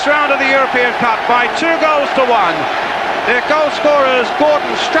in the next round of the European Cup by 2 goals to 1. Their goal scorers, Gordon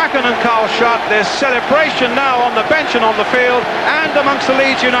Strachan and Carl Schutt. There's celebration now on the bench and on the field and amongst the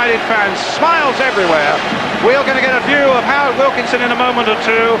Leeds United fans. Smiles everywhere. We're going to get a view of Howard Wilkinson in a moment or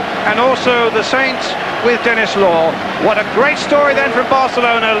two, and also the Saints with Dennis Law. What a great story then from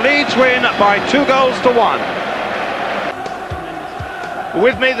Barcelona. Leeds win by 2 goals to 1.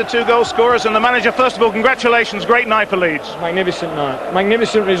 With me, the 2 goal scorers and the manager. First of all, congratulations, great night for Leeds. Magnificent night,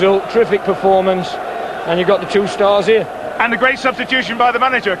 magnificent result, terrific performance, and you've got the 2 stars here. And a great substitution by the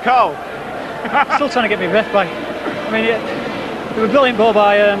manager, Carl. Still trying to get my breath back. I mean, it was a brilliant ball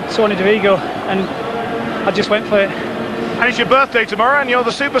by Tony Dorigo, and I just went for it. And it's your birthday tomorrow, and you're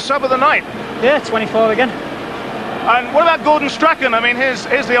the super sub of the night. Yeah, 24 again. And what about Gordon Strachan? I mean, here's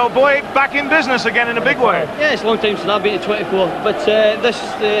the old boy back in business again in a big way. Yeah, it's a long time since I've been to 24, but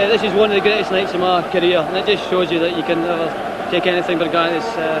this is one of the greatest nights of my career, and it just shows you that you can never take anything for granted.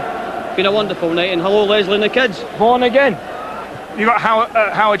 It's been a wonderful night, and hello Leslie and the kids. Born again. You got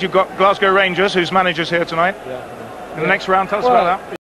Howard, you've got Glasgow Rangers, whose manager's here tonight. Yeah. In the next round, tell us about that.